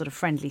remain a sort of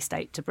friendly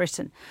state to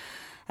Britain.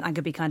 And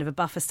could be kind of a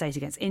buffer state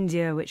against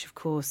India, which, of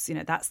course,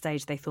 at that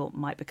stage they thought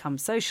might become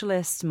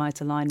socialist,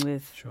 might align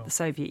with the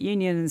Soviet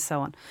Union and so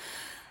on.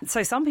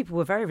 So some people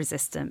were very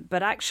resistant.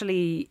 But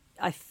actually,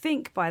 I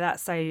think by that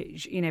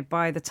stage,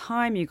 by the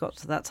time you got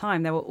to that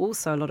time, there were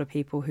also a lot of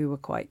people who were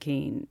quite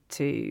keen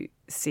to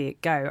see it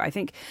go. I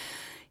think,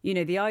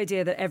 the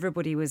idea that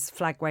everybody was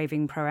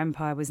flag-waving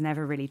pro-empire was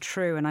never really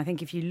true. And I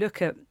think if you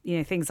look at,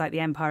 things like the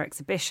empire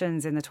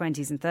exhibitions in the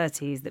 20s and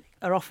 30s that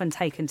are often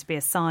taken to be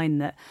a sign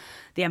that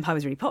the empire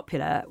was really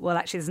popular, well,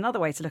 actually, there's another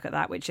way to look at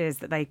that, which is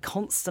that they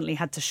constantly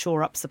had to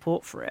shore up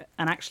support for it.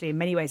 And actually, in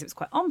many ways, it was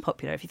quite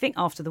unpopular. If you think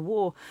after the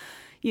war,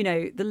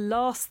 the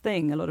last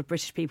thing a lot of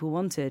British people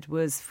wanted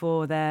was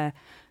for their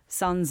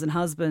sons and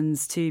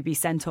husbands to be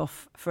sent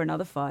off for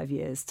another 5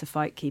 years to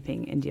fight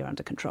keeping India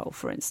under control,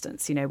 for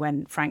instance,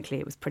 when, frankly,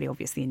 it was pretty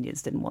obvious the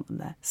Indians didn't want them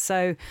there.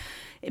 So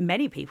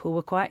many people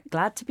were quite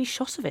glad to be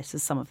shot of it,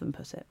 as some of them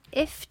put it.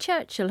 If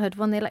Churchill had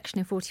won the election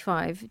in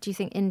 1945, do you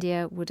think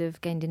India would have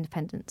gained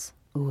independence?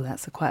 Oh,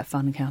 that's quite a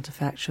fun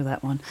counterfactual,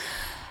 that one.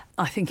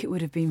 I think it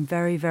would have been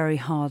very, very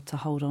hard to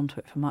hold on to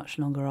it for much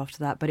longer after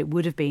that, but it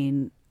would have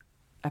been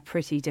a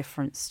pretty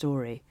different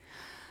story,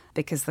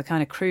 because the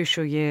kind of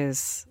crucial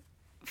years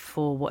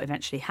for what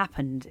eventually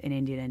happened in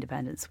Indian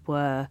independence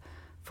were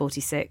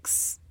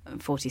 46,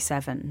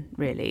 47,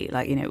 really.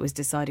 It was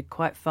decided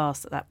quite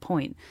fast at that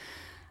point.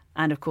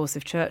 And, of course,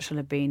 if Churchill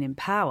had been in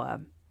power,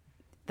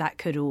 that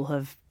could all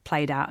have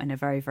played out in a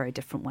very, very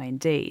different way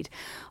indeed.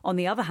 On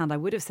the other hand, I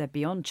would have said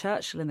beyond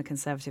Churchill and the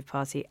Conservative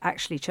Party,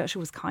 actually Churchill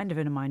was kind of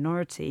in a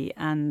minority,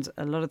 and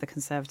a lot of the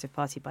Conservative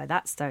Party by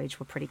that stage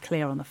were pretty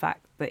clear on the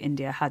fact that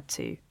India had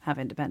to have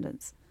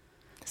independence.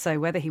 So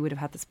whether he would have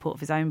had the support of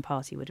his own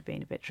party would have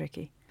been a bit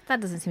tricky. That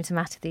doesn't seem to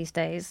matter these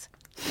days.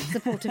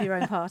 Support of your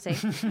own party.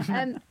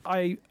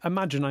 I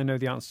imagine I know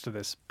the answer to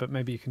this, but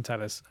maybe you can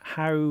tell us,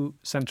 how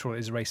central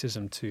is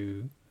racism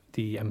to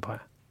the empire?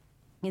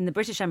 In the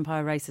British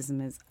Empire,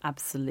 racism is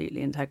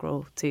absolutely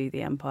integral to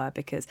the empire,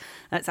 because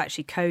that's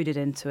actually coded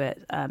into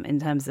it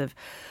in terms of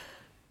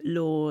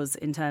laws,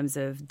 in terms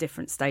of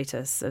different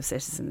status of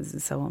citizens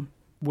and so on.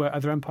 Were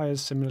other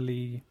empires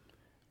similarly...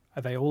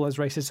 Are they all as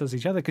racist as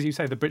each other? Because you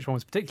say the British one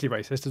was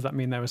particularly racist. Does that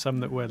mean there were some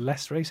that were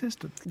less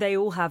racist? They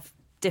all have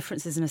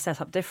differences and are set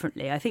up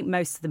differently. I think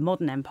most of the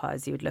modern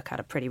empires you would look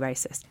at are pretty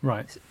racist.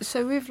 Right.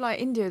 So with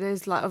India,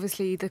 there's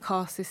obviously the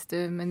caste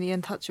system and the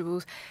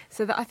untouchables.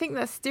 So I think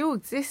that still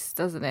exists,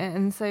 doesn't it?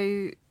 And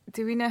so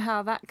do we know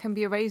how that can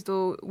be erased,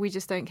 or we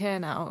just don't care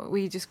now?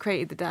 We just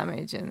created the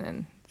damage, and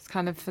then it's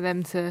kind of for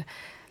them to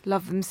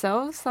love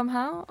themselves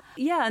somehow?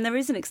 Yeah, and there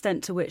is an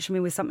extent to which,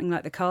 with something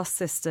like the caste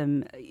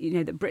system,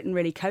 that Britain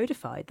really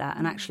codified that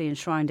and actually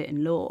enshrined it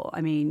in law.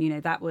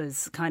 That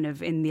was kind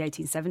of in the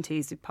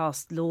 1870s, it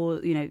passed law,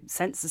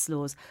 census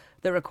laws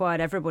that required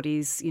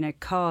everybody's,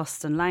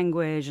 caste and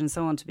language and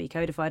so on to be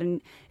codified.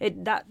 And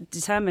that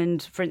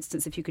determined, for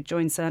instance, if you could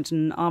join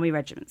certain army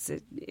regiments.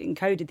 It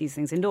encoded these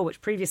things in law,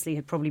 which previously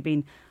had probably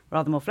been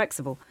rather more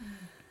flexible.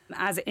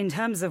 As in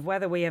terms of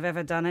whether we have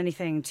ever done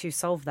anything to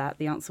solve that,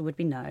 the answer would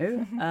be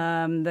no.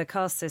 The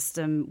caste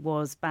system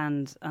was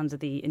banned under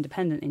the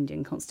independent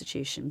Indian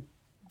constitution,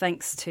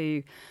 thanks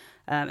to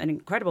an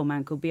incredible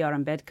man called B.R.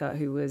 Ambedkar,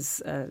 who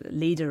was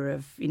leader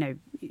of,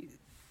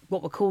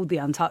 what were called the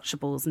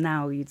untouchables.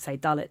 Now you'd say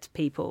Dalit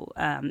people,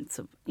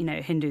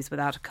 Hindus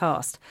without a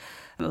caste,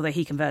 although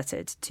he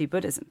converted to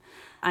Buddhism.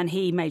 And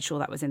he made sure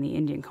that was in the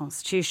Indian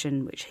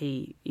constitution, which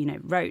he,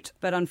 wrote.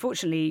 But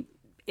unfortunately,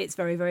 it's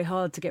very, very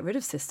hard to get rid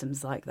of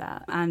systems like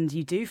that. And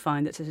you do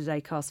find that to today,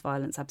 caste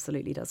violence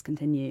absolutely does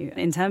continue.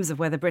 In terms of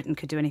whether Britain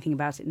could do anything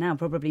about it now,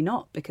 probably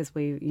not, because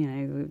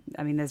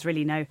there's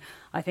really no...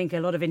 I think a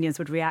lot of Indians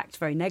would react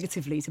very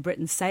negatively to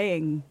Britain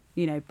saying,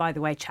 by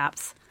the way,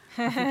 chaps,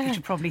 I think you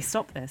should probably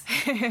stop this.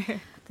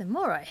 The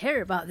more I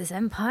hear about this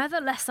empire,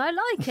 the less I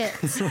like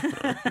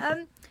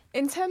it.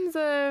 In terms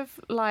of,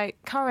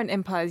 current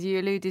empires, you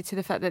alluded to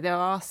the fact that there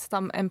are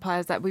some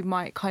empires that we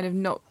might kind of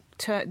not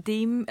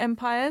deem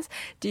empires.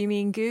 Do you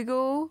mean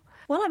Google?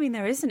 Well,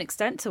 there is an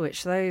extent to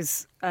which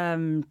those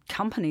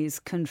companies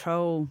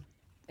control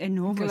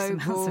enormous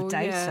amounts of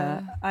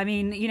data.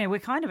 Yeah. We're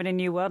kind of in a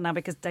new world now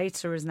because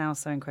data is now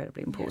so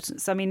incredibly important.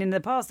 Yeah. So, in the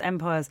past,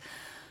 empires,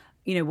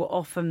 were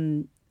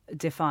often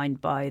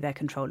defined by their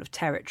control of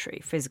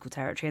territory, physical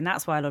territory. And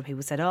that's why a lot of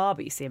people said,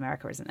 but you see,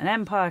 America isn't an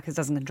empire because it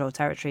doesn't control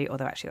territory,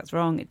 although actually that's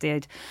wrong. It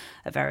did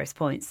at various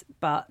points.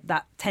 But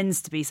that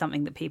tends to be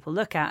something that people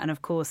look at. And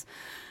of course,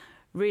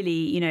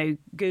 really,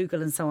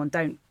 Google and so on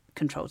don't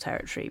control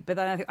territory. But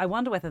I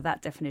wonder whether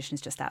that definition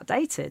is just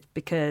outdated,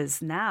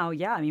 because now,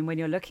 when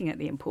you're looking at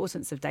the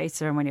importance of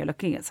data and when you're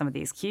looking at some of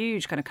these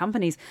huge kind of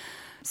companies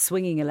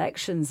swinging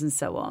elections and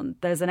so on,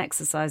 there's an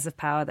exercise of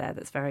power there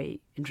that's very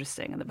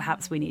interesting, and that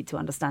perhaps we need to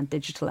understand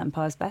digital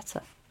empires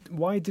better.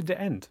 Why did it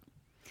end?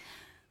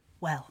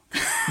 Well,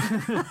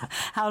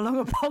 how long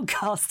a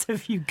podcast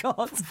have you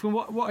got? From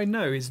what I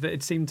know is that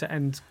it seemed to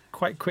end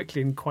quite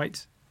quickly and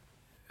quite...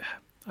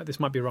 This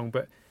might be wrong,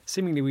 but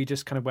seemingly we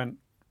just kind of went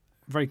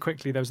very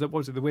quickly. There was the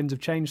Winds of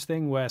Change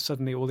thing, where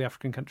suddenly all the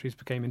African countries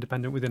became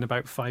independent within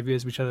about 5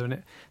 years of each other, and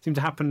it seemed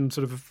to happen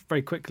sort of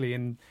very quickly,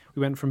 and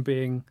we went from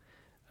being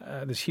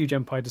this huge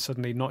empire to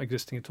suddenly not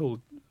existing at all,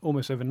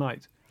 almost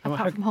overnight.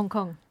 Apart from Hong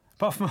Kong.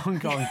 Apart from Hong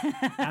Kong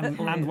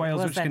and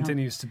Wales, which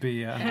continues to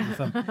be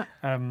another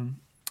thumb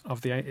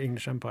of the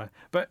English Empire.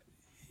 But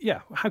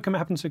yeah, how come it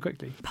happened so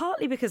quickly?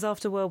 Partly because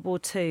after World War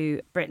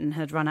II, Britain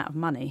had run out of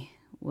money,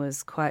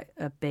 was quite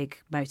a big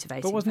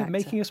motivating But wasn't factor.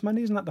 it making us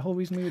money? Isn't that the whole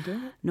reason we were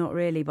doing it? Not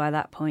really by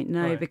that point,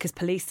 no, Right. because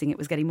policing it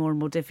was getting more and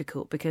more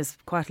difficult because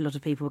quite a lot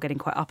of people were getting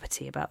quite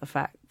uppity about the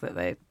fact that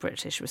the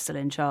British were still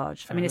in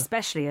charge. I mean,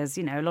 especially as,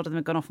 you know, a lot of them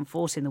had gone off and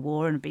fought in the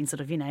war and had been sort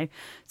of, you know,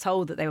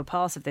 told that they were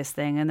part of this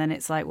thing. And then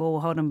it's like, well,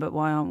 hold on, but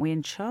why aren't we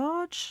in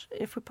charge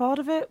if we're part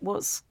of it?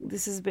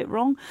 This is a bit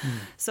wrong.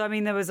 So, I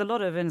mean, there was a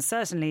lot of, and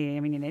certainly,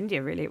 I mean, in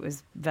India, really, it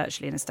was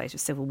virtually in a state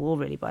of civil war,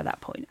 really, by that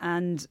point.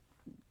 And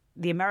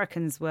the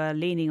Americans were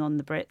leaning on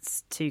the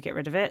Brits to get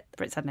rid of it.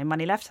 The Brits had no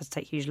money left, had to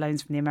take huge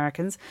loans from the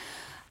Americans.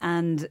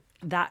 And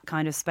that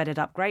kind of sped it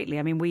up greatly.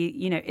 I mean,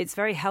 it's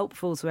very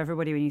helpful to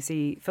everybody when you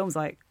see films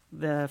like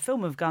the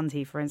film of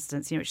Gandhi, for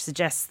instance, which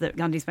suggests that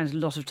Gandhi spent a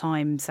lot of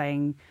time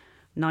saying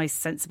nice,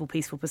 sensible,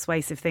 peaceful,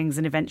 persuasive things,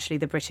 and eventually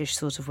the British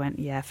sort of went,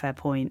 yeah, fair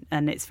point,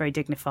 and it's very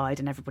dignified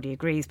and everybody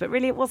agrees. But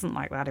really it wasn't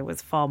like that. It was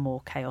far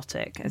more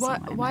chaotic.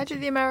 Why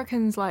did the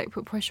Americans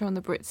put pressure on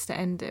the Brits to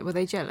end it? Were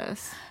they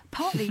jealous?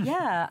 Partly,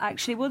 yeah,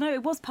 actually. Well, no,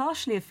 it was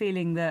partially a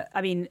feeling that,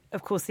 I mean,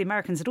 of course, the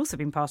Americans had also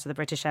been part of the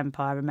British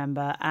Empire,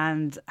 remember,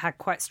 and had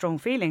quite strong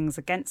feelings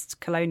against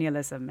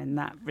colonialism in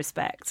that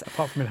respect.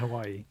 Apart from in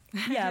Hawaii.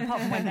 Yeah, apart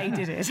from when they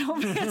did it,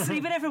 obviously.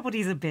 But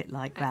everybody's a bit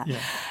like that.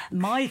 Yeah.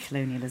 My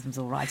colonialism's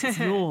all right. It's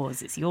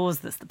yours. It's yours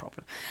that's the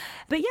problem.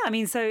 But yeah, I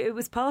mean, so it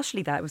was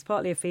partially that. It was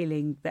partly a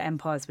feeling that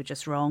empires were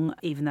just wrong,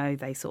 even though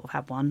they sort of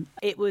had one.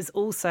 It was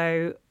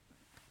also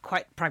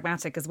quite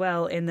pragmatic as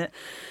well, in that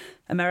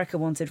America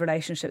wanted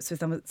relationships with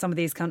some of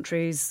these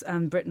countries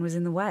and Britain was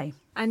in the way.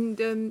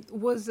 And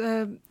was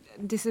a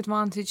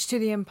disadvantage to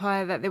the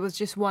empire that there was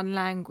just one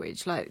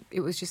language, like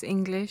it was just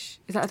English?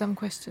 Is that a dumb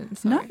question?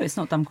 Sorry. No, it's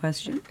not a dumb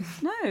question.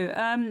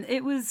 No,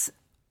 it was...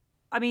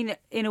 I mean,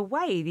 in a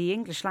way, the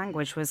English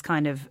language was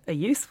kind of a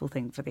useful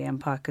thing for the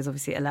empire because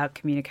obviously it allowed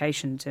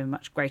communication to a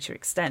much greater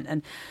extent.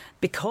 And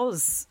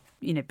because,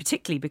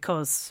 particularly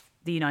because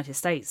the United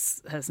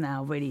States has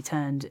now really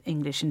turned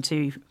English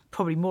into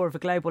probably more of a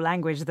global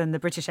language than the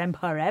British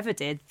Empire ever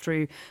did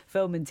through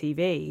film and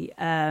TV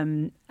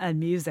and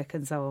music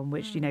and so on,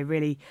 which,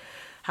 really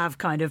have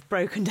kind of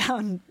broken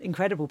down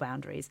incredible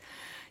boundaries.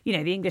 The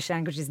English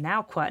language is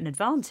now quite an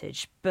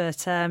advantage,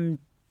 but...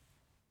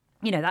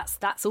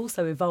 that's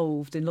also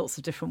evolved in lots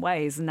of different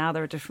ways, and now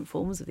there are different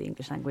forms of the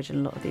English language in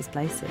a lot of these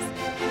places.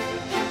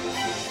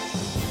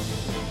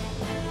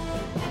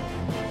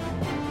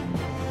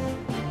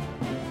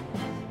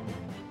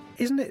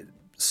 Isn't it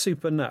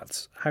super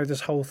nuts how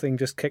this whole thing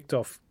just kicked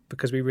off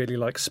because we really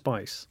like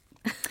spice?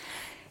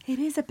 It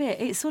is a bit.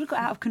 It sort of got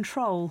out of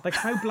control. Like,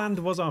 how bland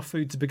was our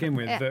food to begin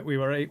with that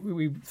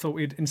we thought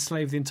we'd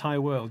enslave the entire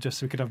world just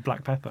so we could have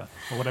black pepper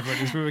or whatever it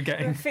is we were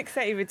getting? We're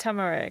fixated with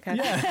turmeric. I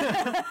mean,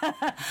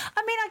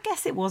 I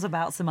guess it was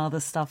about some other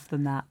stuff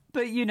than that.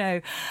 But,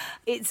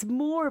 it's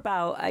more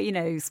about,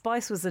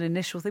 spice was an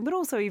initial thing, but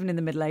also even in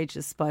the Middle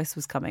Ages, spice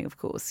was coming, of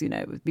course,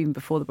 even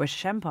before the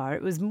British Empire.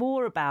 It was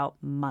more about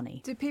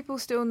money. Do people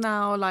still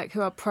now,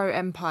 who are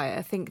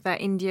pro-empire, think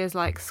that India's,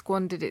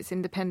 squandered its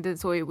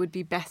independence, or it would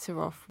be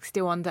better off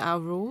still under our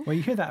rule? Well,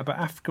 you hear that about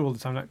Africa all the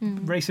time.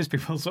 Racist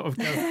people sort of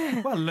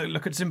go, well,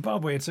 look at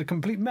Zimbabwe, it's a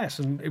complete mess,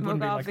 and it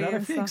wouldn't be like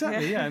that.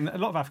 Exactly, yeah. And a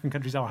lot of African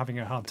countries are having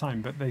a hard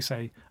time, but they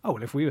say, oh,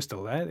 well, if we were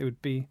still there, it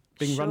would be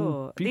being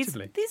run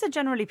beautifully. These are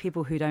generally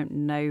people who don't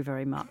know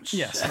very much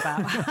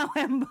about how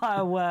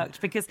empire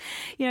worked. Because,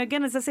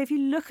 again, as I say, if you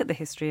look at the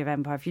history of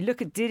empire, if you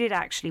look at did it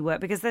actually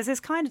work, because there's this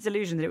kind of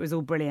delusion that it was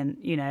all brilliant,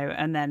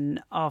 and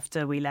then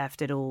after we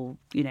left, it all,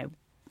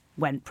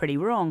 went pretty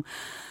wrong.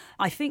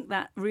 I think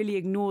that really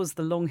ignores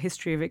the long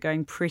history of it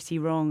going pretty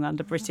wrong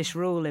under British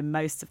rule in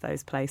most of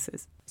those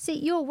places. See,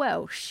 you're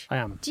Welsh. I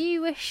am. Do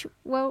you wish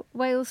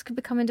Wales could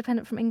become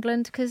independent from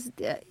England? Because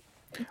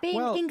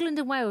England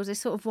and Wales is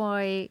sort of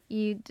why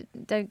you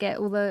don't get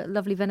all the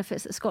lovely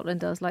benefits that Scotland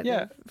does, like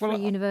free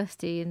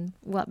university and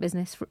all that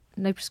business,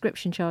 no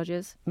prescription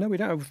charges. No, we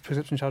don't have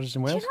prescription charges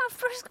in Wales. Do you not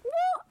have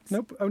what?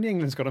 Nope, only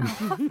England's got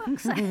them.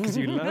 Because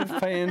you love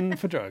paying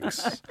for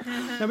drugs.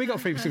 No, we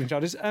got free prescription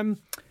charges.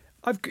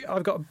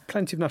 I've got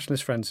plenty of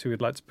nationalist friends who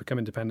would like to become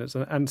independent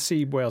and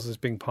see Wales as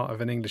being part of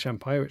an English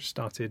empire, which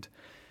started,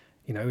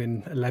 in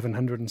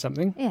 1100 and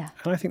something. Yeah.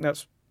 And I think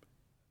that's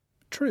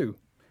true.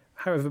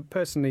 However,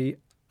 personally,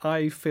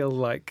 I feel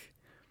like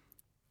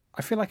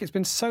it's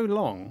been so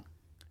long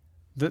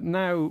that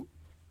now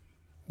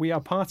we are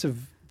part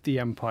of the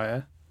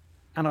empire,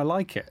 and I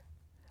like it.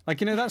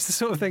 That's the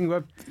sort of thing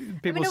where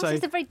people say...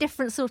 it's a very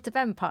different sort of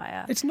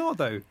empire. It's not,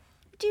 though.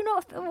 Do you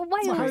not?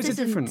 Wales how is it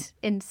isn't different?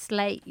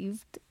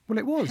 enslaved. Well,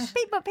 it was.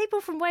 But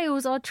people from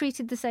Wales are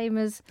treated the same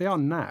as. They are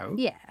now.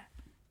 Yeah.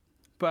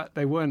 But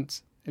they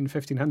weren't in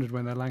 1500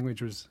 when their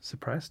language was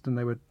suppressed and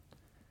they were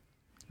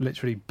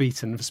literally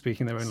beaten for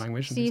speaking their own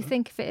language. So you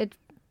think if it had,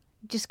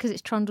 just because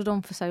it's trundled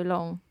on for so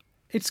long?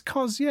 It's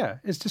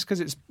just because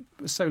it's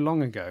so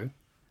long ago.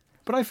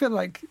 But I feel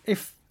like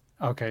if...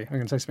 Okay, I'm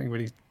going to say something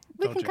really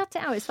We dodgy. can cut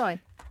it out, it's fine.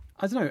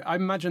 I don't know. I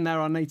imagine there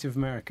are Native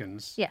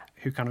Americans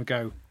who kind of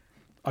go,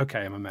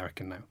 okay, I'm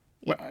American now.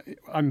 Yeah. Well,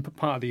 I'm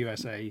part of the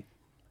USA.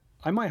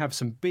 I might have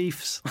some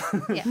beefs.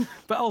 Yeah.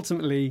 But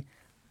ultimately,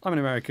 I'm an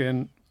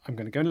American. I'm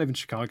going to go and live in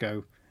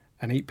Chicago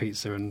and eat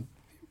pizza and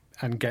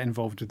get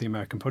involved with the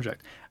American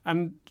project.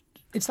 And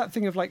it's that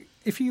thing of like,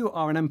 if you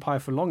are an empire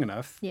for long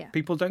enough,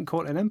 people don't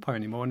call it an empire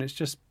anymore, and it's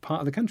just part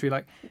of the country.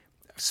 Like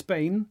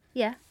Spain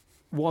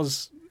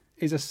is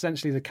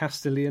essentially the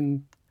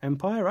Castilian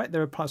Empire, right?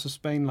 There are parts of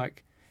Spain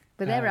like...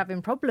 But they're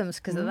having problems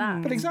because of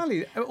that. But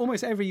exactly,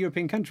 almost every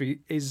European country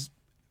is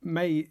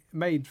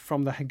made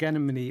from the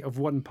hegemony of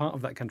one part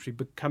of that country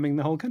becoming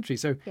the whole country.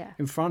 So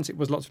in France, it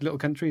was lots of little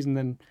countries, and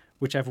then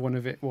whichever one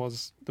of it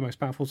was the most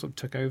powerful sort of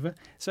took over.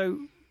 So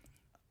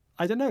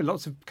I don't know,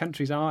 lots of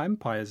countries are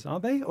empires, are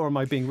they? Or am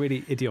I being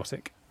really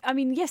idiotic? I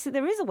mean, yes,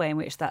 there is a way in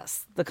which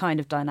that's the kind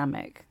of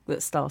dynamic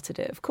that started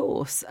it, of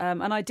course.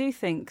 And I do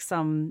think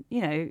some,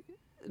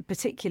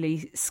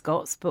 particularly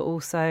Scots, but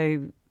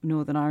also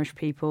Northern Irish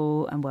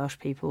people and Welsh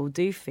people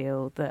do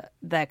feel that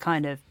they're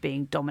kind of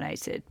being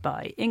dominated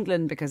by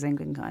England because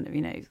England kind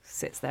of,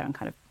 sits there and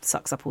kind of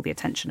sucks up all the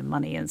attention and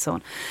money and so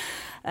on.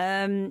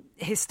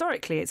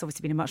 Historically, it's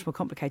obviously been a much more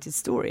complicated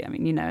story. I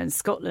mean, and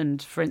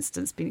Scotland, for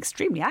instance, been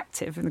extremely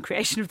active in the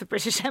creation of the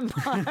British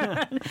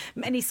Empire. And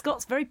many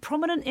Scots very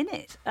prominent in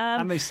it.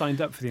 And they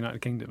signed up for the United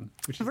Kingdom.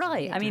 Which is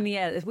right. I mean,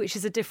 which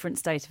is a different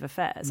state of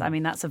affairs. I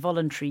mean, that's a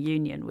voluntary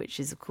union,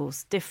 which is, of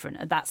course, different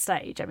at that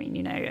stage. I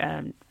mean,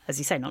 as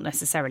you say, not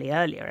necessarily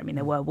earlier. I mean,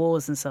 there were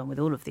wars and so on with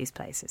all of these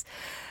places.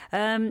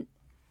 But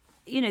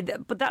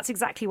that's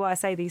exactly why I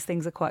say these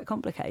things are quite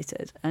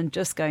complicated, and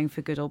just going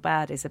for good or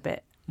bad is a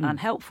bit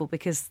unhelpful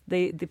because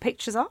the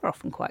pictures are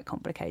often quite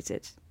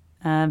complicated.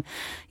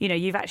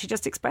 You've actually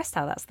just expressed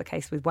how that's the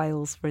case with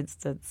Wales, for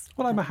instance.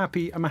 Well, I'm a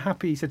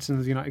happy citizen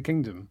of the United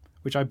Kingdom,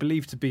 which I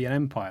believe to be an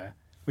empire,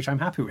 which I'm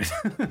happy with.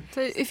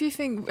 So if you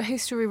think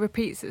history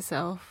repeats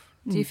itself,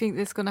 do you think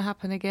this is going to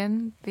happen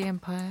again, the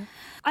empire?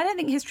 I don't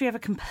think history ever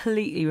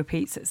completely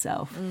repeats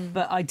itself,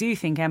 but I do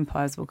think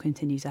empires will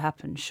continue to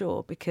happen,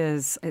 sure,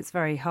 because it's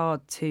very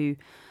hard to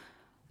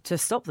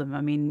stop them.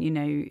 I mean,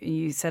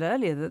 you said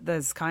earlier that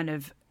there's kind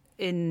of,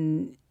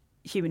 in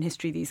human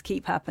history, these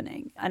keep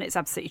happening, and it's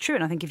absolutely true.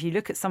 And I think if you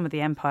look at some of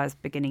the empires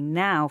beginning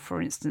now,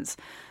 for instance,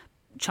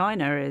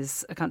 China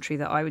is a country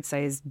that I would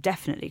say is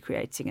definitely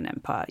creating an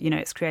empire.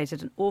 It's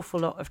created an awful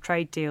lot of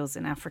trade deals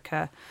in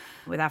Africa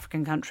with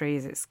African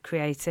countries. It's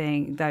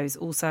creating those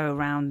also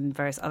around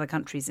various other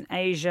countries in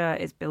Asia.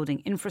 It's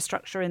building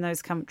infrastructure in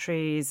those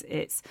countries.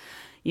 It's,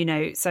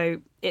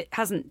 so it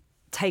hasn't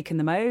taken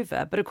them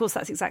over. But of course,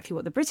 that's exactly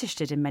what the British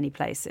did in many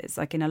places.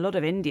 Like in a lot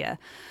of India,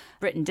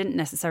 Britain didn't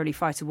necessarily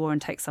fight a war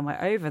and take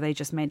somewhere over. They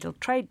just made little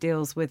trade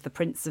deals with the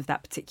prince of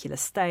that particular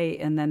state,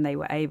 and then they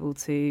were able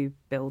to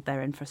build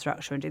their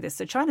infrastructure and do this.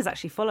 So China's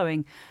actually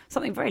following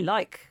something very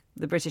like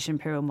the British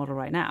imperial model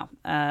right now.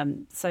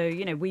 So,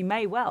 we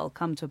may well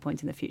come to a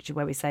point in the future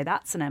where we say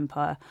that's an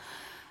empire.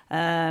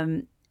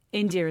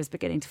 India is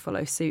beginning to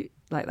follow suit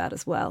like that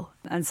as well.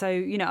 And so,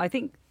 I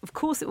think, of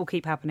course, it will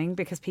keep happening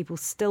because people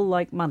still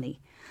like money.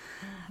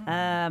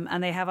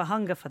 And they have a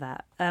hunger for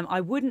that.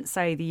 I wouldn't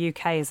say the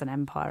UK is an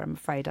empire, I'm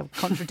afraid. I'll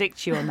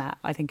contradict you on that.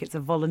 I think it's a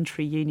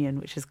voluntary union,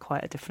 which is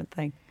quite a different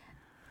thing.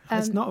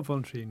 It's not a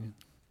voluntary union.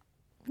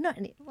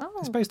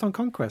 It's based on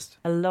conquest.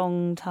 A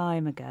long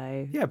time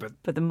ago. Yeah,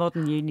 but the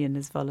modern union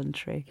is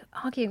voluntary. You're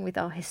arguing with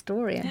our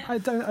historian. I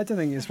don't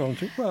think it's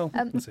voluntary. Well,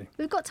 we'll see.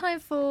 We've got time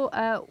for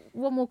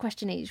one more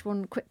question each,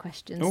 one quick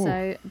question. Ooh.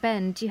 So,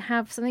 Ben, do you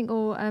have something,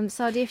 or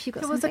Sadia, if you've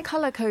got There something? was a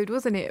colour code,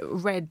 wasn't it?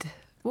 Red.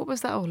 What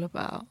was that all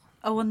about?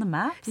 Oh, on the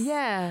maps?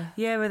 Yeah.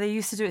 Yeah, where they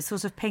used to do it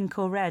sort of pink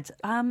or red.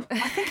 I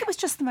think it was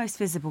just the most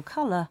visible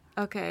colour.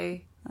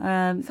 Okay.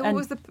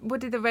 So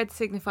what did the red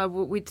signify?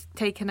 What we'd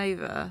taken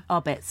over?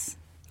 Our bits.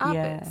 Our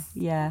yeah, bits?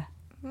 Yeah.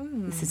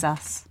 This is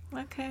us.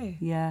 Okay.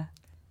 Yeah.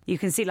 You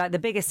can see, like, the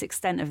biggest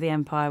extent of the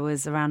empire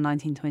was around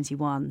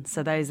 1921.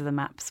 So those are the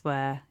maps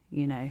where,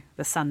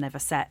 the sun never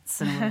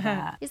sets and all of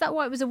that. Is that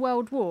why it was a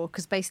world war?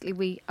 Because basically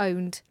we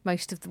owned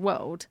most of the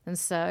world, and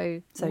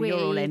so you're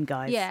all in,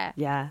 guys. Yeah.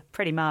 Yeah,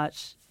 pretty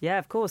much. Yeah,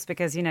 of course,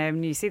 because,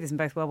 you see this in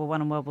both World War I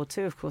and World War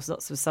II. Of course,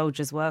 lots of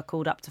soldiers were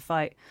called up to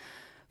fight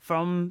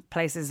from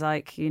places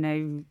like,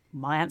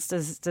 my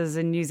ancestors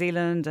in New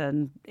Zealand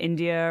and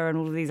India and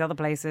all of these other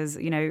places,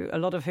 a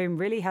lot of whom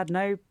really had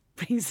no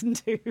reason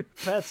to,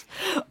 but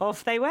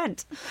off they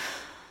went.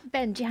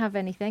 Ben, do you have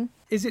anything?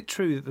 Is it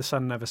true that the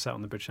sun never set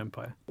on the British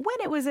Empire? When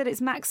it was at its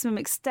maximum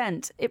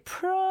extent, it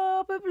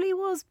probably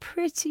was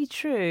pretty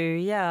true.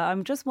 Yeah,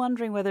 I'm just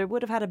wondering whether it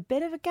would have had a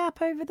bit of a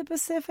gap over the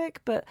Pacific,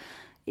 but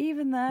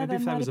even there, Maybe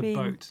if there might was have a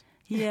been... boat.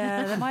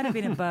 Yeah, there might have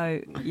been a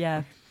boat.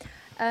 Yeah.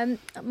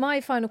 My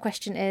final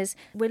question is,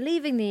 we're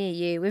leaving the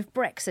EU, we've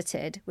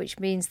Brexited, which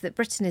means that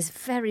Britain is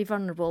very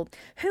vulnerable.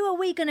 Who are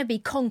we going to be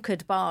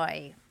conquered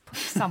by?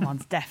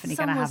 Someone's definitely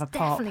going to have a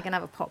pop. Definitely going to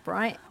have a pop,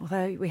 right?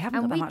 Although we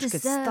haven't got that much good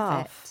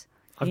stuff.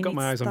 I've got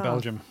my eyes on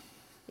Belgium.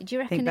 Do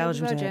you reckon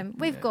Belgium?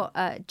 We've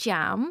got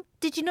jam.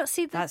 Did you not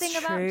see the thing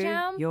about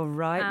jam? You're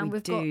right, and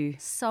we've got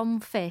some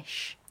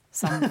fish.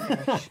 Some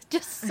fish.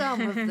 Just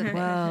some of the fish.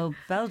 Well,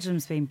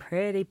 Belgium's been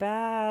pretty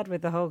bad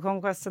with the whole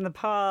conquest in the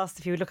past.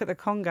 If you look at the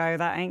Congo,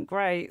 that ain't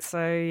great. So,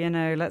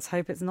 let's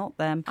hope it's not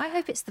them. I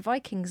hope it's the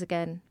Vikings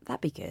again.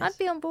 That'd be good. I'd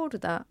be on board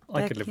with that.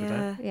 I could live with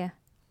that. Yeah.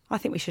 I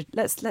think we should.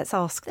 Let's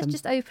ask them.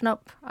 Let's just open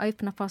up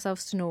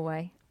ourselves to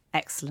Norway.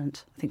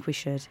 Excellent. I think we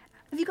should.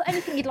 Have you got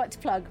anything you'd like to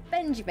plug?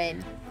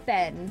 Benjamin?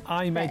 Ben?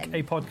 I make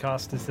a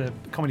podcast. It's a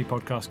comedy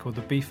podcast called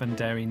the Beef and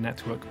Dairy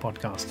Network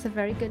Podcast. It's a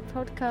very good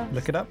podcast.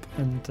 Look it up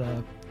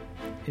and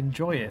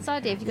enjoy it.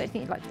 Sadia, have you got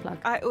anything you'd like to plug?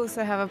 I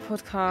also have a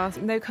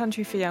podcast, No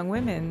Country for Young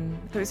Women.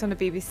 So it's on the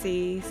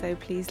BBC, so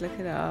please look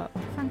it up.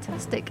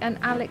 Fantastic. And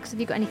Alex, have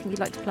you got anything you'd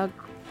like to plug?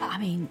 I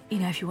mean,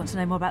 if you want to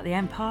know more about the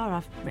Empire,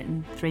 I've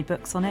written 3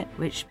 books on it,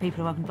 which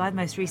people are welcome to buy. The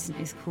most recent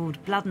is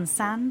called Blood and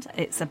Sand.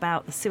 It's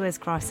about the Suez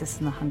Crisis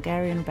and the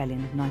Hungarian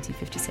Rebellion of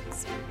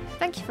 1956.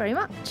 Thank you very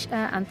much,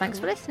 and thanks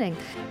for listening.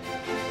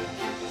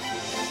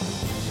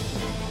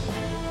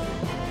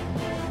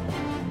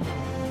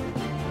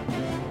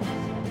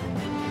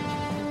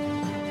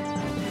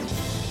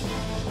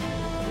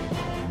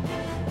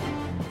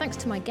 Thanks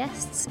to my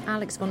guests,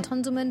 Alex von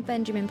Tunzelmann,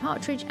 Benjamin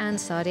Partridge and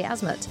Sadia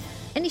Azmat.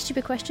 Any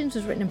Stupid Questions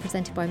was written and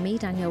presented by me,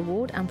 Danielle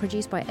Ward, and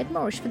produced by Ed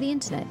Morrish for the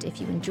internet.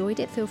 If you enjoyed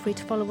it, feel free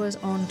to follow us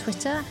on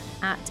Twitter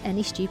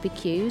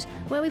 @AnyStupidQs,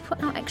 where we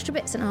put out extra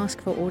bits and ask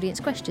for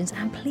audience questions.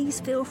 And please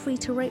feel free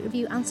to rate,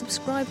 review and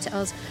subscribe to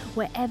us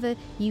wherever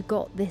you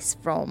got this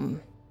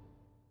from.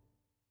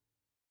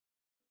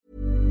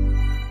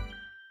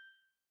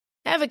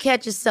 Ever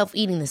catch yourself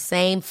eating the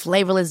same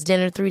flavorless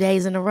dinner 3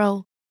 days in a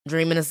row?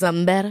 Dreaming of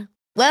something better?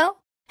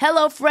 Well,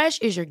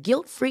 HelloFresh is your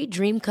guilt-free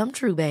dream come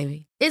true,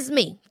 baby. It's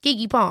me,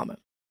 Keke Palmer.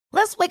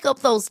 Let's wake up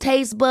those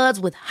taste buds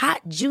with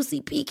hot,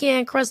 juicy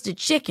pecan-crusted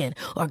chicken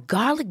or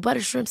garlic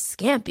butter shrimp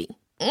scampi.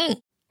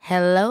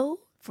 Hello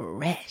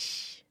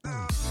Fresh.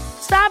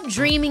 Stop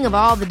dreaming of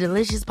all the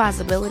delicious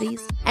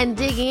possibilities and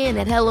dig in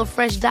at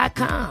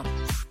HelloFresh.com.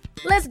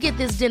 Let's get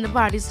this dinner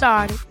party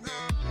started.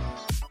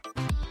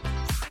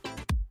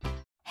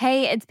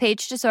 Hey, it's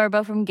Paige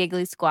DeSorbo from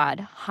Giggly Squad.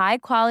 High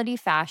quality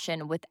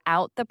fashion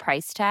without the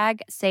price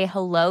tag. Say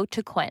hello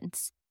to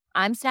Quince.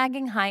 I'm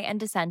snagging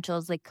high-end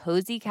essentials like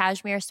cozy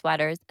cashmere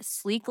sweaters,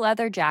 sleek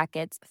leather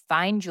jackets,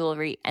 fine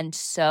jewelry, and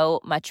so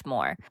much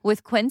more.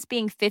 With Quince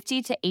being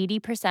 50 to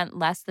 80%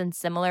 less than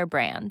similar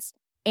brands.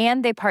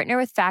 And they partner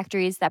with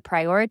factories that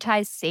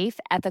prioritize safe,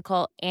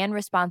 ethical, and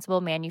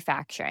responsible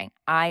manufacturing.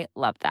 I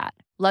love that.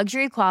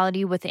 Luxury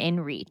quality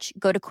within reach.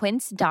 Go to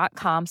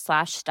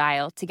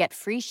quince.com/style to get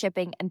free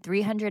shipping and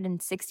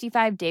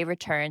 365-day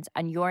returns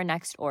on your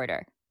next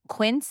order.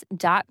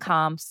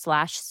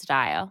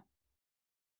 Quince.com/style.